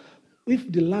heart to,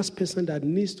 if the last person that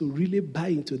needs to really buy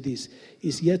into this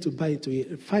is yet to buy into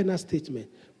a final statement,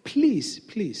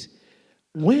 please,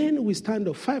 when we stand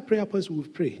up, 5 prayer points we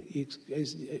pray.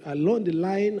 It's along the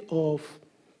line of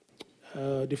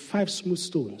the 5 smooth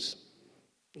stones.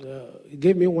 He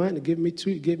gave me 1, he gave me 2,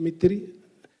 he gave me 3.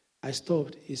 I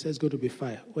stopped. He says it's going to be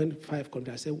 5. When 5 comes,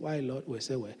 I said, why, Lord? We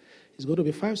said, well, it's going to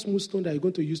be 5 smooth stones that you're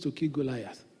going to use to kill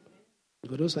Goliath.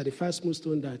 Because those are the 5 smooth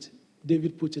stones that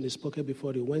David put in his pocket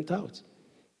before he went out.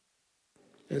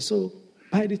 And so,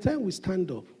 by the time we stand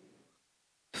up,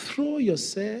 throw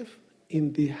yourself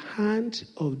in the hand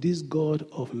of this God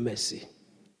of mercy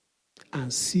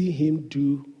and see him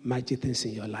do mighty things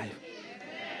in your life.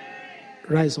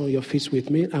 Rise on your feet with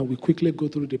me and we quickly go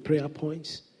through the prayer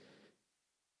points.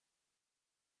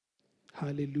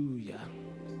 Hallelujah.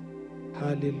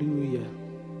 Hallelujah.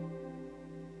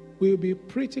 We'll be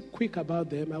pretty quick about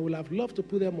them. I would have loved to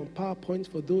put them on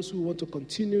PowerPoint for those who want to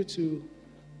continue to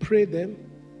pray them.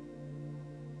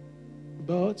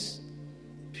 But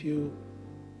if you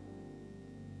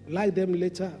like them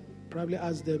later, probably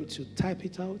ask them to type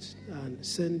it out and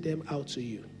send them out to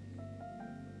you.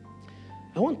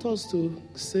 I want us to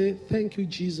say thank you,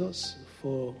 Jesus,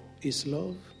 for his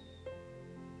love.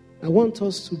 I want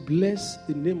us to bless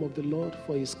the name of the Lord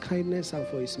for his kindness and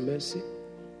for his mercy.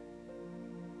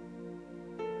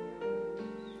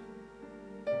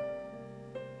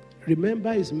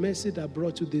 Remember his mercy that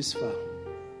brought you this far.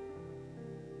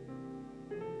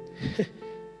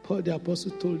 Paul the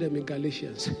Apostle told them in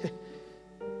Galatians.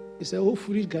 He said, oh,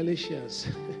 foolish Galatians.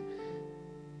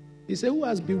 He said, who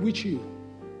has bewitched you?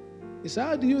 He said,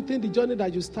 how do you think the journey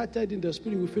that you started in the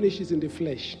spirit will finish in the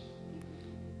flesh?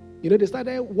 You know, they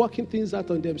started working things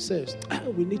out on themselves.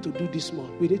 We need to do this more.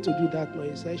 We need to do that more.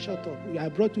 He said, shut up. I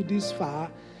brought you this far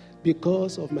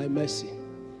because of my mercy.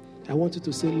 I want you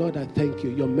to say, Lord, I thank you.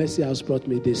 Your mercy has brought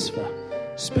me this far.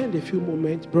 Spend a few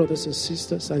moments, brothers and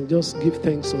sisters, and just give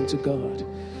thanks unto God.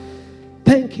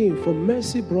 Thank him for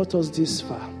mercy brought us this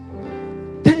far.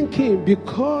 Thank him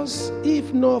because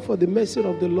if not for the mercy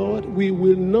of the Lord, we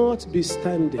will not be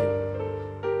standing.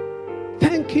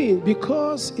 Thank him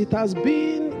because it has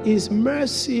been his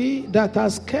mercy that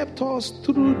has kept us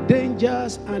through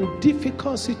dangers and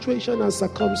difficult situations and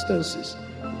circumstances.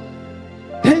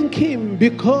 Thank him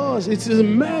because it is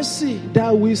mercy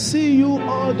that will see you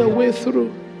all the way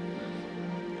through.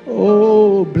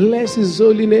 Oh, bless his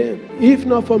holy name. If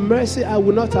not for mercy, I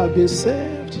would not have been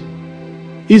saved.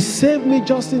 He saved me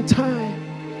just in time.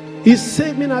 He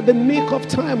saved me at the nick of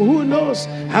time. Who knows?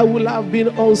 I would have been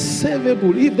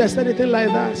unsavable if there's anything like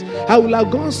that. I would have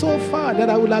gone so far that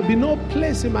I would have been no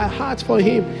place in my heart for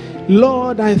him.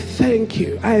 Lord, I thank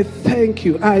you. I thank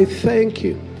you. I thank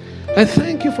you. I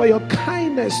thank you for your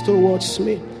kindness towards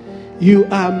me. You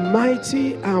are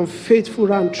mighty and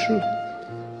faithful and true.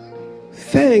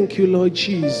 Thank you, Lord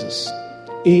Jesus.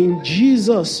 In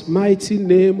Jesus' mighty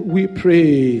name we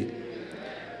pray.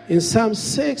 In Psalm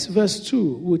 6 verse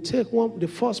 2, we'll take the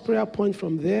first prayer point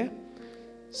from there.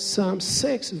 Psalm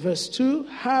 6 verse 2,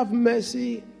 have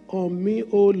mercy on me,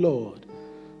 O Lord,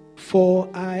 for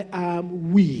I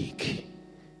am weak.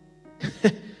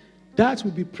 that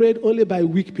will be prayed only by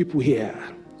weak people here.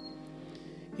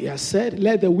 He has said,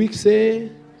 let the weak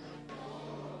say,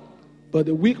 but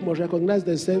the weak must recognize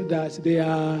themselves that they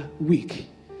are weak.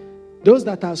 Those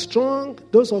that are strong,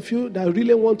 those of you that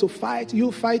really want to fight,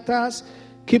 you fighters,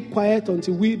 keep quiet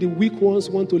until we, the weak ones,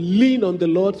 want to lean on the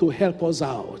Lord to help us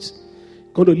out.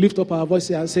 Going to lift up our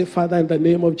voices and say, Father, in the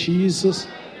name of Jesus,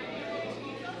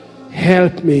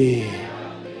 help me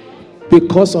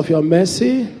because of your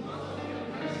mercy,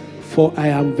 for I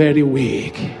am very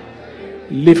weak.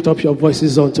 Lift up your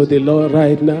voices unto the Lord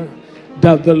right now,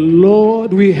 that the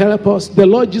Lord will help us. The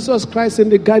Lord Jesus Christ in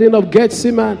the Garden of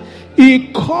Gethsemane,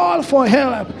 he called for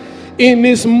help. In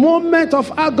his moment of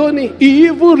agony, he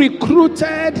even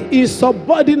recruited his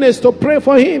subordinates to pray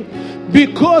for him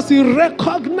because he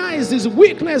recognized his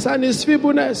weakness and his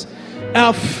feebleness.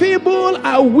 A feeble,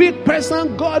 a weak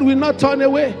person, God will not turn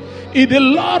away. In the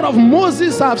law of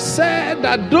Moses have said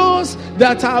that those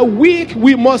that are weak,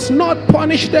 we must not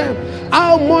punish them.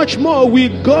 How much more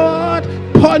will God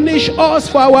punish us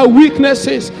for our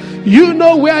weaknesses? You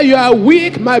know where you are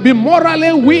weak, might be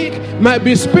morally weak, might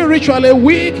be spiritually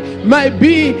weak, might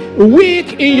be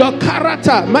weak in your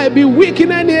character, might be weak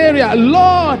in any area.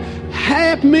 Lord,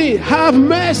 help me, have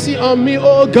mercy on me,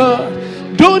 oh God.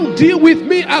 Don't deal with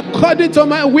me according to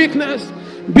my weakness,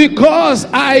 because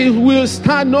I will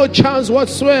stand no chance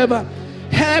whatsoever.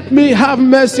 Help me, have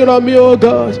mercy on me, oh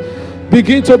God.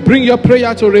 Begin to bring your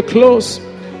prayer to a close.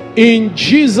 In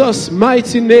Jesus'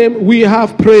 mighty name we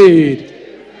have prayed.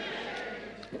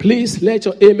 Please let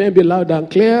your amen be loud and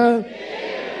clear.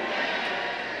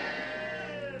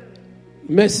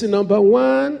 Mercy number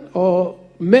one, or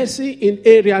mercy in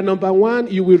area number one,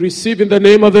 you will receive in the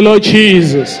name of the Lord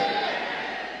Jesus.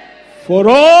 For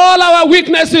all our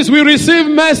weaknesses, we receive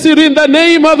mercy in the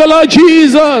name of the Lord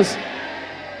Jesus.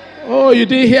 Oh, you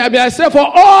didn't hear me. I said for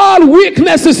all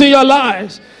weaknesses in your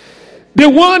lives, the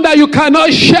one that you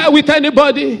cannot share with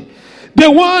anybody,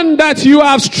 the one that you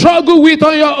have struggled with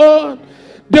on your own,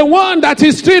 the one that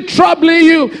is still troubling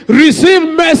you, receive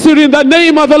mercy in the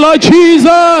name of the Lord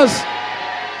Jesus.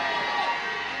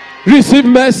 Receive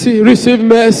mercy, receive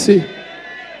mercy,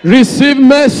 receive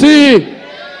mercy,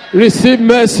 receive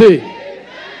mercy.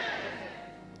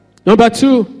 Number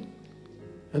two,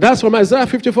 and that's from Isaiah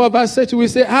 54 verse 30, we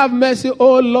say, have mercy,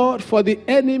 O Lord, for the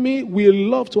enemy will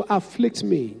love to afflict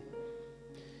me.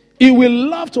 He will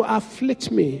love to afflict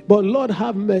me, but Lord,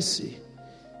 have mercy.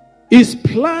 His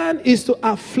plan is to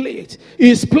afflict.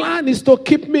 His plan is to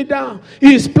keep me down.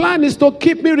 His plan is to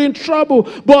keep me in trouble.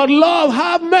 But Lord,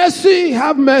 have mercy,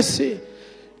 have mercy.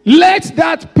 Let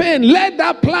that pain, let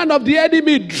that plan of the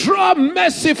enemy draw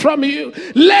mercy from you.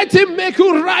 Let him make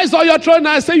you rise on your throne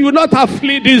and say, you will not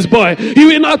afflict this boy. You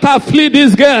will not afflict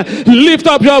this girl. Lift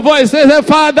up your voice and say,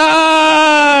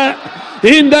 Father,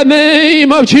 in the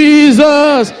name of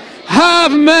Jesus,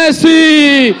 have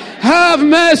mercy. Have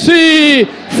mercy,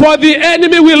 for the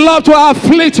enemy will love to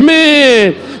afflict me.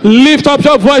 Lift up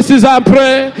your voices and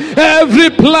pray.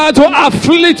 Every plan to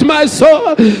afflict my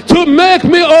soul, to make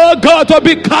me, oh God, to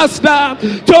be cast down,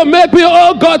 to make me,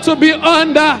 oh God, to be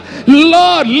under.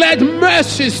 Lord, let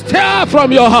mercy stir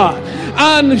from your heart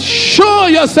and show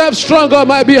yourself strong on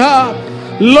my behalf.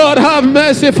 Lord, have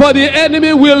mercy, for the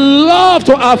enemy will love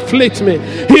to afflict me.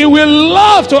 He will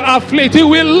love to afflict. He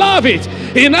will love it.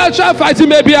 In actual fact, he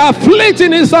may be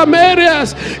afflicting in some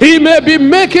areas. He may be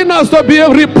making us to be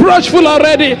reproachful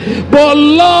already. But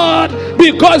Lord,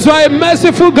 because you are a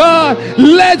merciful God,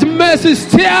 let mercy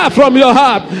stir from your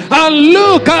heart. And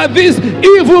look at this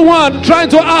evil one trying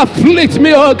to afflict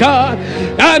me, oh God.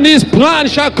 And his plan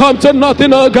shall come to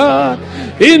nothing, oh God.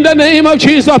 In the name of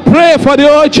Jesus, pray for the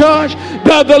whole church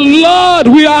that the Lord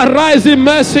will arise in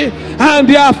mercy, and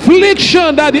the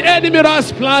affliction that the enemy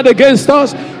has planned against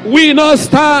us will not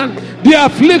stand. The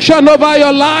affliction over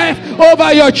your life,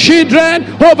 over your children,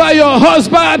 over your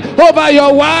husband, over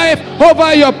your wife,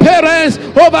 over your parents,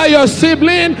 over your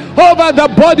sibling, over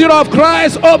the body of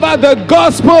Christ, over the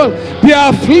gospel. The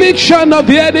affliction of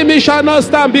the enemy shall not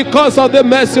stand because of the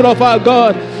mercy of our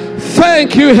God.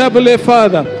 Thank you, Heavenly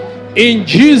Father. In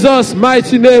Jesus'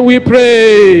 mighty name we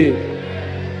pray.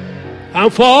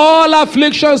 And for all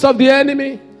afflictions of the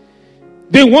enemy,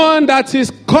 the one that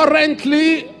is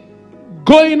currently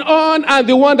going on and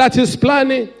the one that is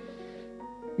planning,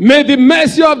 may the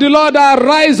mercy of the Lord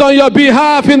arise on your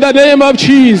behalf in the name of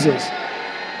Jesus.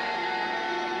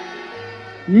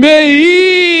 May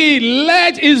He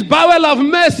let His bowel of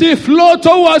mercy flow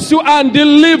towards you and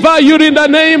deliver you in the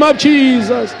name of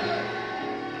Jesus.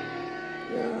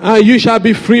 And you shall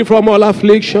be free from all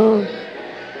affliction.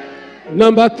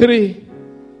 Number 3,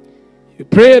 You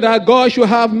pray that God should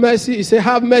have mercy. He said,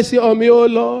 have mercy on me, O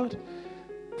Lord.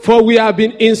 For we have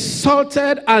been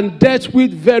insulted and dealt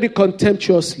with very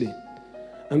contemptuously.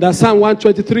 And that's Psalm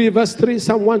 123 verse 3.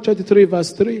 Psalm 123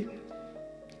 verse 3.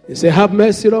 He said, have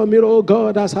mercy on me, O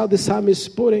God. That's how the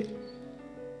psalmist put it.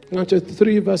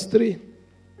 123 verse 3.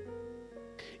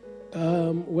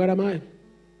 Where am I?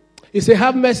 He said,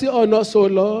 have mercy on us, O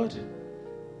Lord.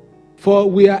 For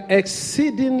we are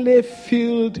exceedingly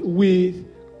filled with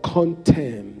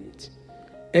contempt.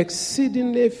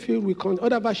 Exceedingly filled with contempt.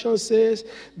 Other version says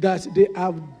that they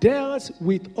have dealt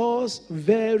with us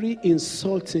very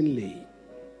insultingly.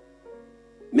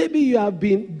 Maybe you have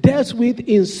been dealt with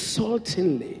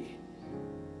insultingly.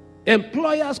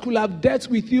 Employers could have dealt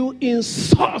with you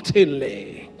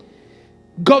insultingly.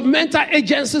 Governmental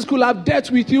agencies could have dealt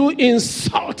with you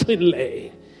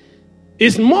insultingly.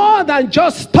 It's more than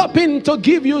just stopping to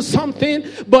give you something,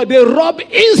 but they rub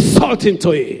insult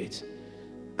into it.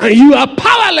 And you are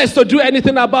powerless to do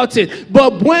anything about it.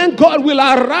 But when God will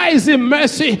arise in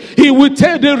mercy, He will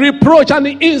take the reproach and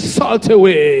the insult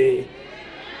away.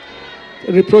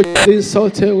 The reproach and the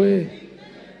insult away.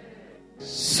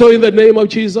 So in the name of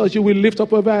Jesus, you will lift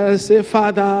up your voice and say,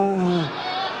 Father,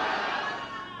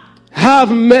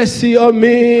 have mercy on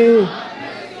me.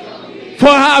 For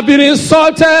I have been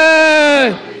insulted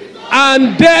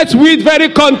and dealt with very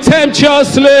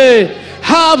contemptuously.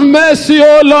 Have mercy,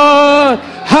 O Lord.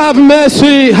 Have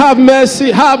mercy, have mercy,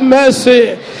 have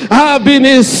mercy. I have been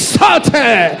insulted.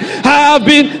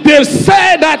 They've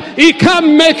said that he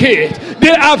can't make it.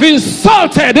 They have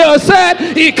insulted. They have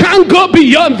said he can't go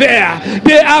beyond there.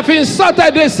 They have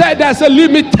insulted. They said there's a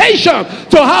limitation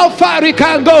to how far he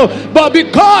can go. But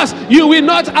because you will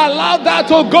not allow that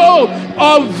to go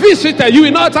unvisited, you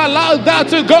will not allow that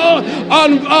to go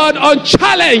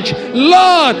unchallenged,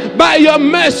 Lord, by your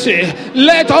mercy,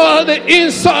 let all the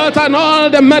insult and all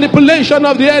the manipulation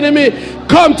of the enemy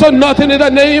come to nothing in the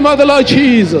name of the Lord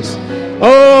Jesus.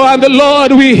 Oh, and the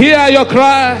Lord will hear your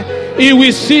cry. He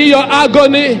will see your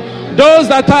agony. Those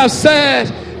that have said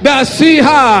that see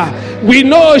her, we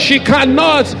know she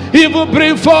cannot even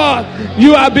bring forth.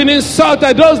 You have been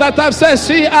insulted. Those that have said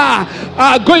see her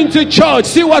are going to church.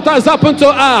 See what has happened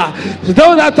to her.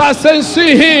 Those that are saying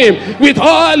see him with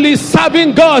all his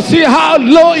serving God. See how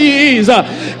low he is.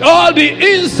 All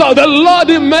the insult, the Lord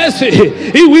in mercy,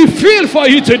 he will feel for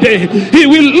you today. He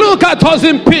will look at us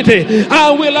in pity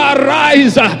and will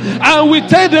arise and will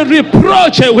take the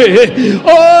reproach away.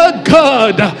 Oh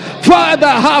God, Father,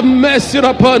 have mercy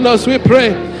upon us, we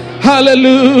pray.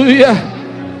 Hallelujah.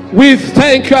 We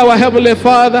thank you, our Heavenly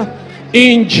Father.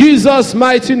 In Jesus'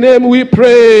 mighty name we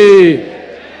pray.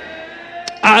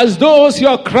 As those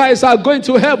your cries are going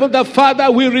to heaven, the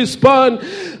Father will respond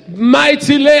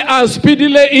mightily and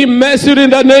speedily in mercy in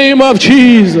the name of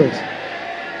Jesus.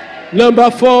 Number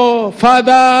 4,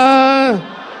 Father,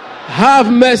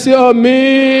 have mercy on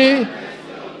me,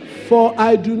 for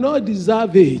I do not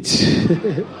deserve it.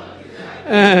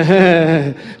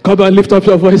 Come on, lift up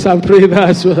your voice and pray that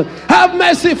as well. Have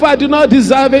mercy, for I do not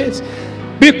deserve it.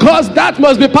 Because that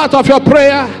must be part of your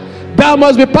prayer. That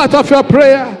must be part of your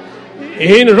prayer.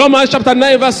 In Romans chapter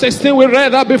 9 verse 16, we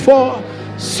read that before.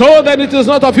 So then it is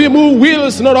not of him who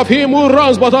wills, not of him who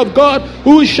runs, but of God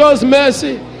who shows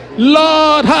mercy.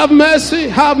 Lord, have mercy,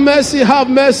 have mercy, have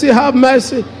mercy, have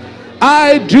mercy.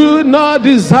 I do not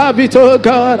deserve it, oh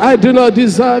God. I do not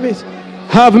deserve it.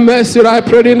 Have mercy, I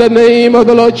pray in the name of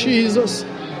the Lord Jesus.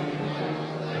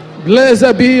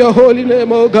 Blessed be your holy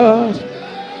name, oh God.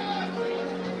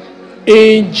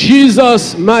 In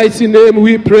Jesus' mighty name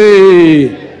we pray.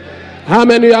 How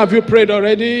many have you prayed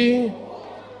already?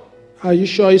 Are you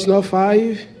sure it's not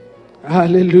 5?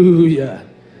 Hallelujah.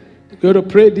 You're going to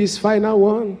pray this final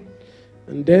one.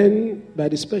 And then, by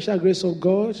the special grace of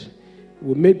God,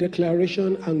 we'll make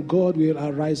declaration and God will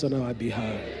arise on our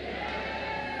behalf.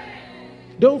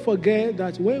 Don't forget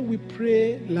that when we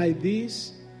pray like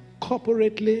this,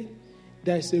 corporately,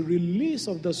 there's a release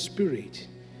of the Spirit.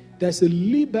 There's a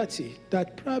liberty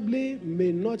that probably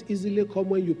may not easily come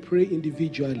when you pray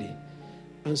individually.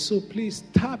 And so please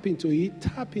tap into it.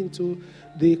 Tap into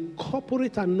the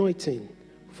corporate anointing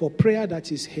for prayer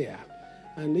that is here.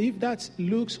 And if that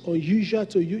looks unusual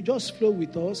to you, just flow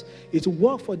with us. It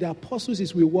worked for the apostles,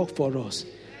 it will work for us.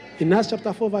 In Acts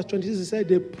chapter 4 verse 26, it said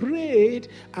they prayed,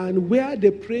 and where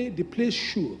they prayed, the place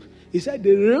shook. He said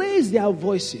they raised their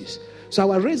voices. So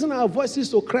our raising our voices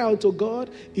to cry unto God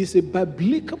is a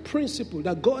biblical principle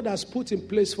that God has put in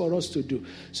place for us to do.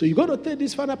 So you're going to take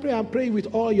this final prayer and pray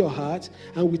with all your heart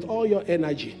and with all your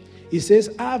energy. He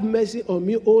says, have mercy on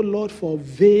me, O Lord, for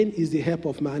vain is the help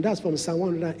of man. That's from Psalm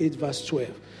 108 verse 12.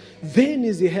 Vain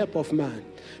is the help of man.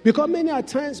 Because many are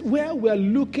times where we are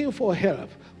looking for help,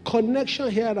 connection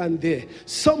here and there,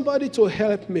 somebody to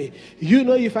help me. You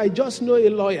know, if I just know a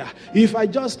lawyer, if I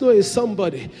just know a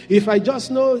somebody, if I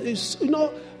just know,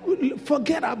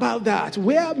 forget about that.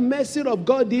 Where mercy of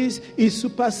God is, it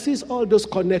supersedes all those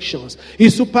connections. It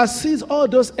supersedes all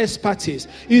those expertise.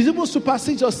 It even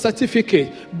supersedes your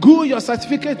certificate. Good your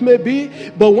certificate may be,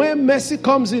 but when mercy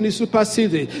comes in, it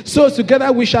supersedes it. So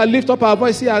together we shall lift up our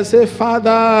voice here and say,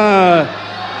 Father,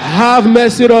 have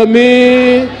mercy on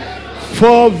me.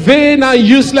 For vain and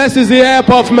useless is the help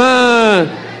of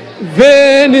man.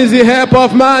 Vain is the help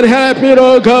of man. Help me,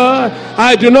 oh God.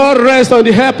 I do not rest on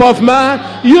the help of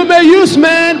man. You may use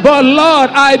men, but Lord,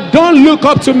 I don't look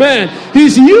up to men.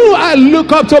 It's you I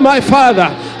look up to, my Father.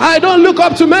 I don't look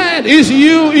up to men. It's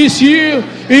you, it's you,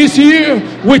 it's you.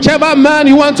 Whichever man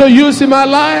you want to use in my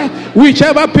life,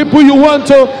 whichever people you want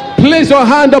to place your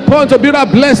hand upon to be a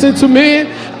blessing to me,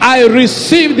 I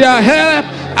receive their help.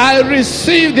 I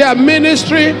receive their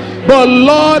ministry. But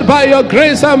Lord, by your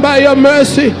grace and by your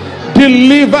mercy,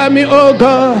 deliver me, oh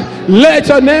God. Let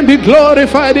your name be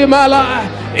glorified in my life.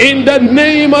 In the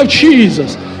name of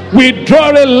Jesus, we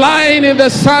draw a line in the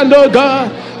sand, oh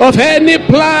God, of any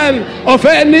plan, of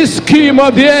any scheme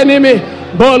of the enemy.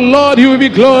 But Lord, you will be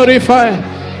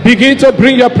glorified. Begin to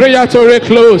bring your prayer to a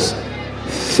close.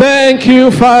 Thank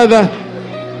you, Father.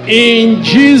 In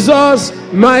Jesus'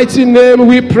 mighty name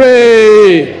we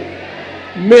pray.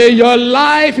 May your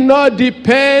life not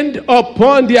depend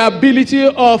upon the ability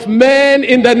of men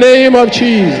in the name of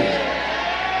Jesus.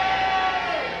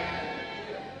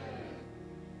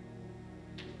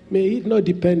 May it not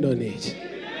depend on it.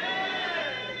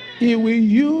 He will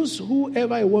use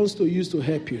whoever he wants to use to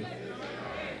help you.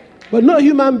 But no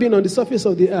human being on the surface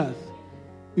of the earth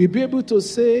will be able to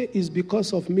say it's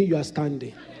because of me you are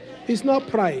standing. It's not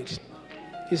pride.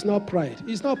 It's not pride.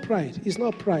 It's not pride. It's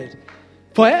not pride.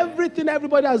 For everything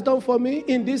everybody has done for me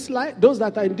in this life, those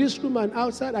that are in this room and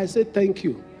outside, I say thank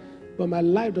you. But my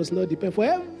life does not depend. For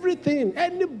everything,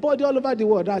 anybody all over the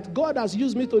world that God has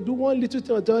used me to do one little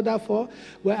thing or the other for,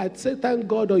 where I say thank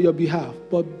God on your behalf.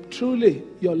 But truly,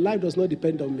 your life does not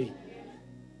depend on me.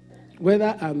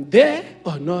 Whether I'm there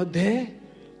or not there,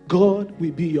 God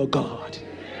will be your God.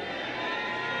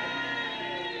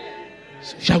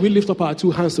 So shall we lift up our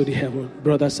two hands to the heaven,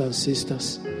 brothers and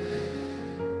sisters?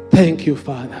 Thank you,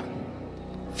 Father.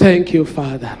 Thank you,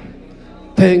 Father.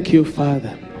 Thank you,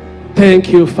 Father.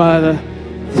 Thank you, Father.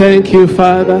 Thank you,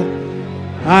 Father.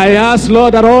 I ask,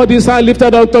 Lord, that all these are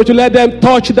lifted up to let them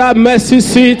touch that mercy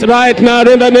seat right now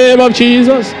in the name of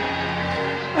Jesus.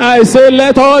 I say,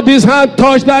 let all these hands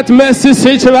touch that mercy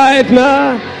seat right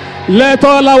now. Let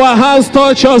all our hands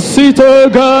touch your seat, oh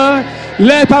God.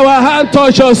 Let our hand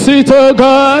touch your seat, oh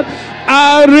God.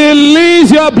 I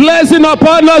release your blessing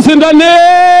upon us in the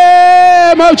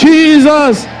name of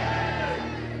Jesus.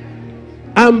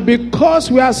 And because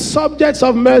we are subjects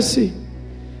of mercy,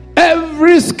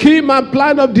 every scheme and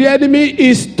plan of the enemy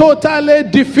is totally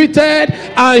defeated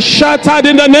and shattered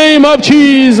in the name of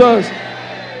Jesus.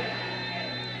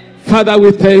 Father,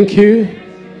 we thank you.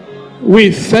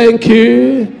 We thank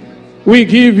you. We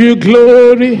give you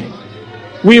glory.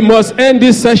 We must end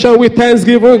this session with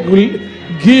thanksgiving.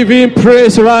 Give him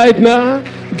praise right now.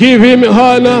 Give him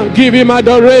honor. Give him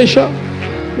adoration.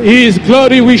 His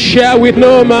glory we share with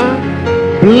no man.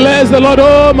 Bless the Lord,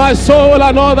 oh my soul,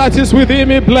 and all that is within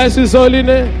me. Bless his holy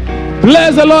name.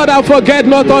 Bless the Lord and forget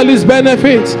not all his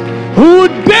benefits. Who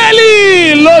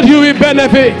daily, Lord, you will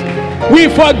benefit. We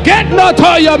forget not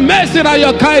all your mercy and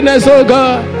your kindness, oh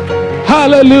God.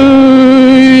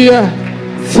 Hallelujah.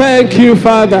 Thank you,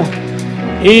 Father.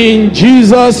 In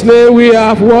Jesus' name we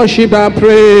have worshiped and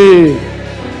prayed.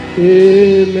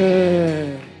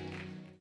 Amen.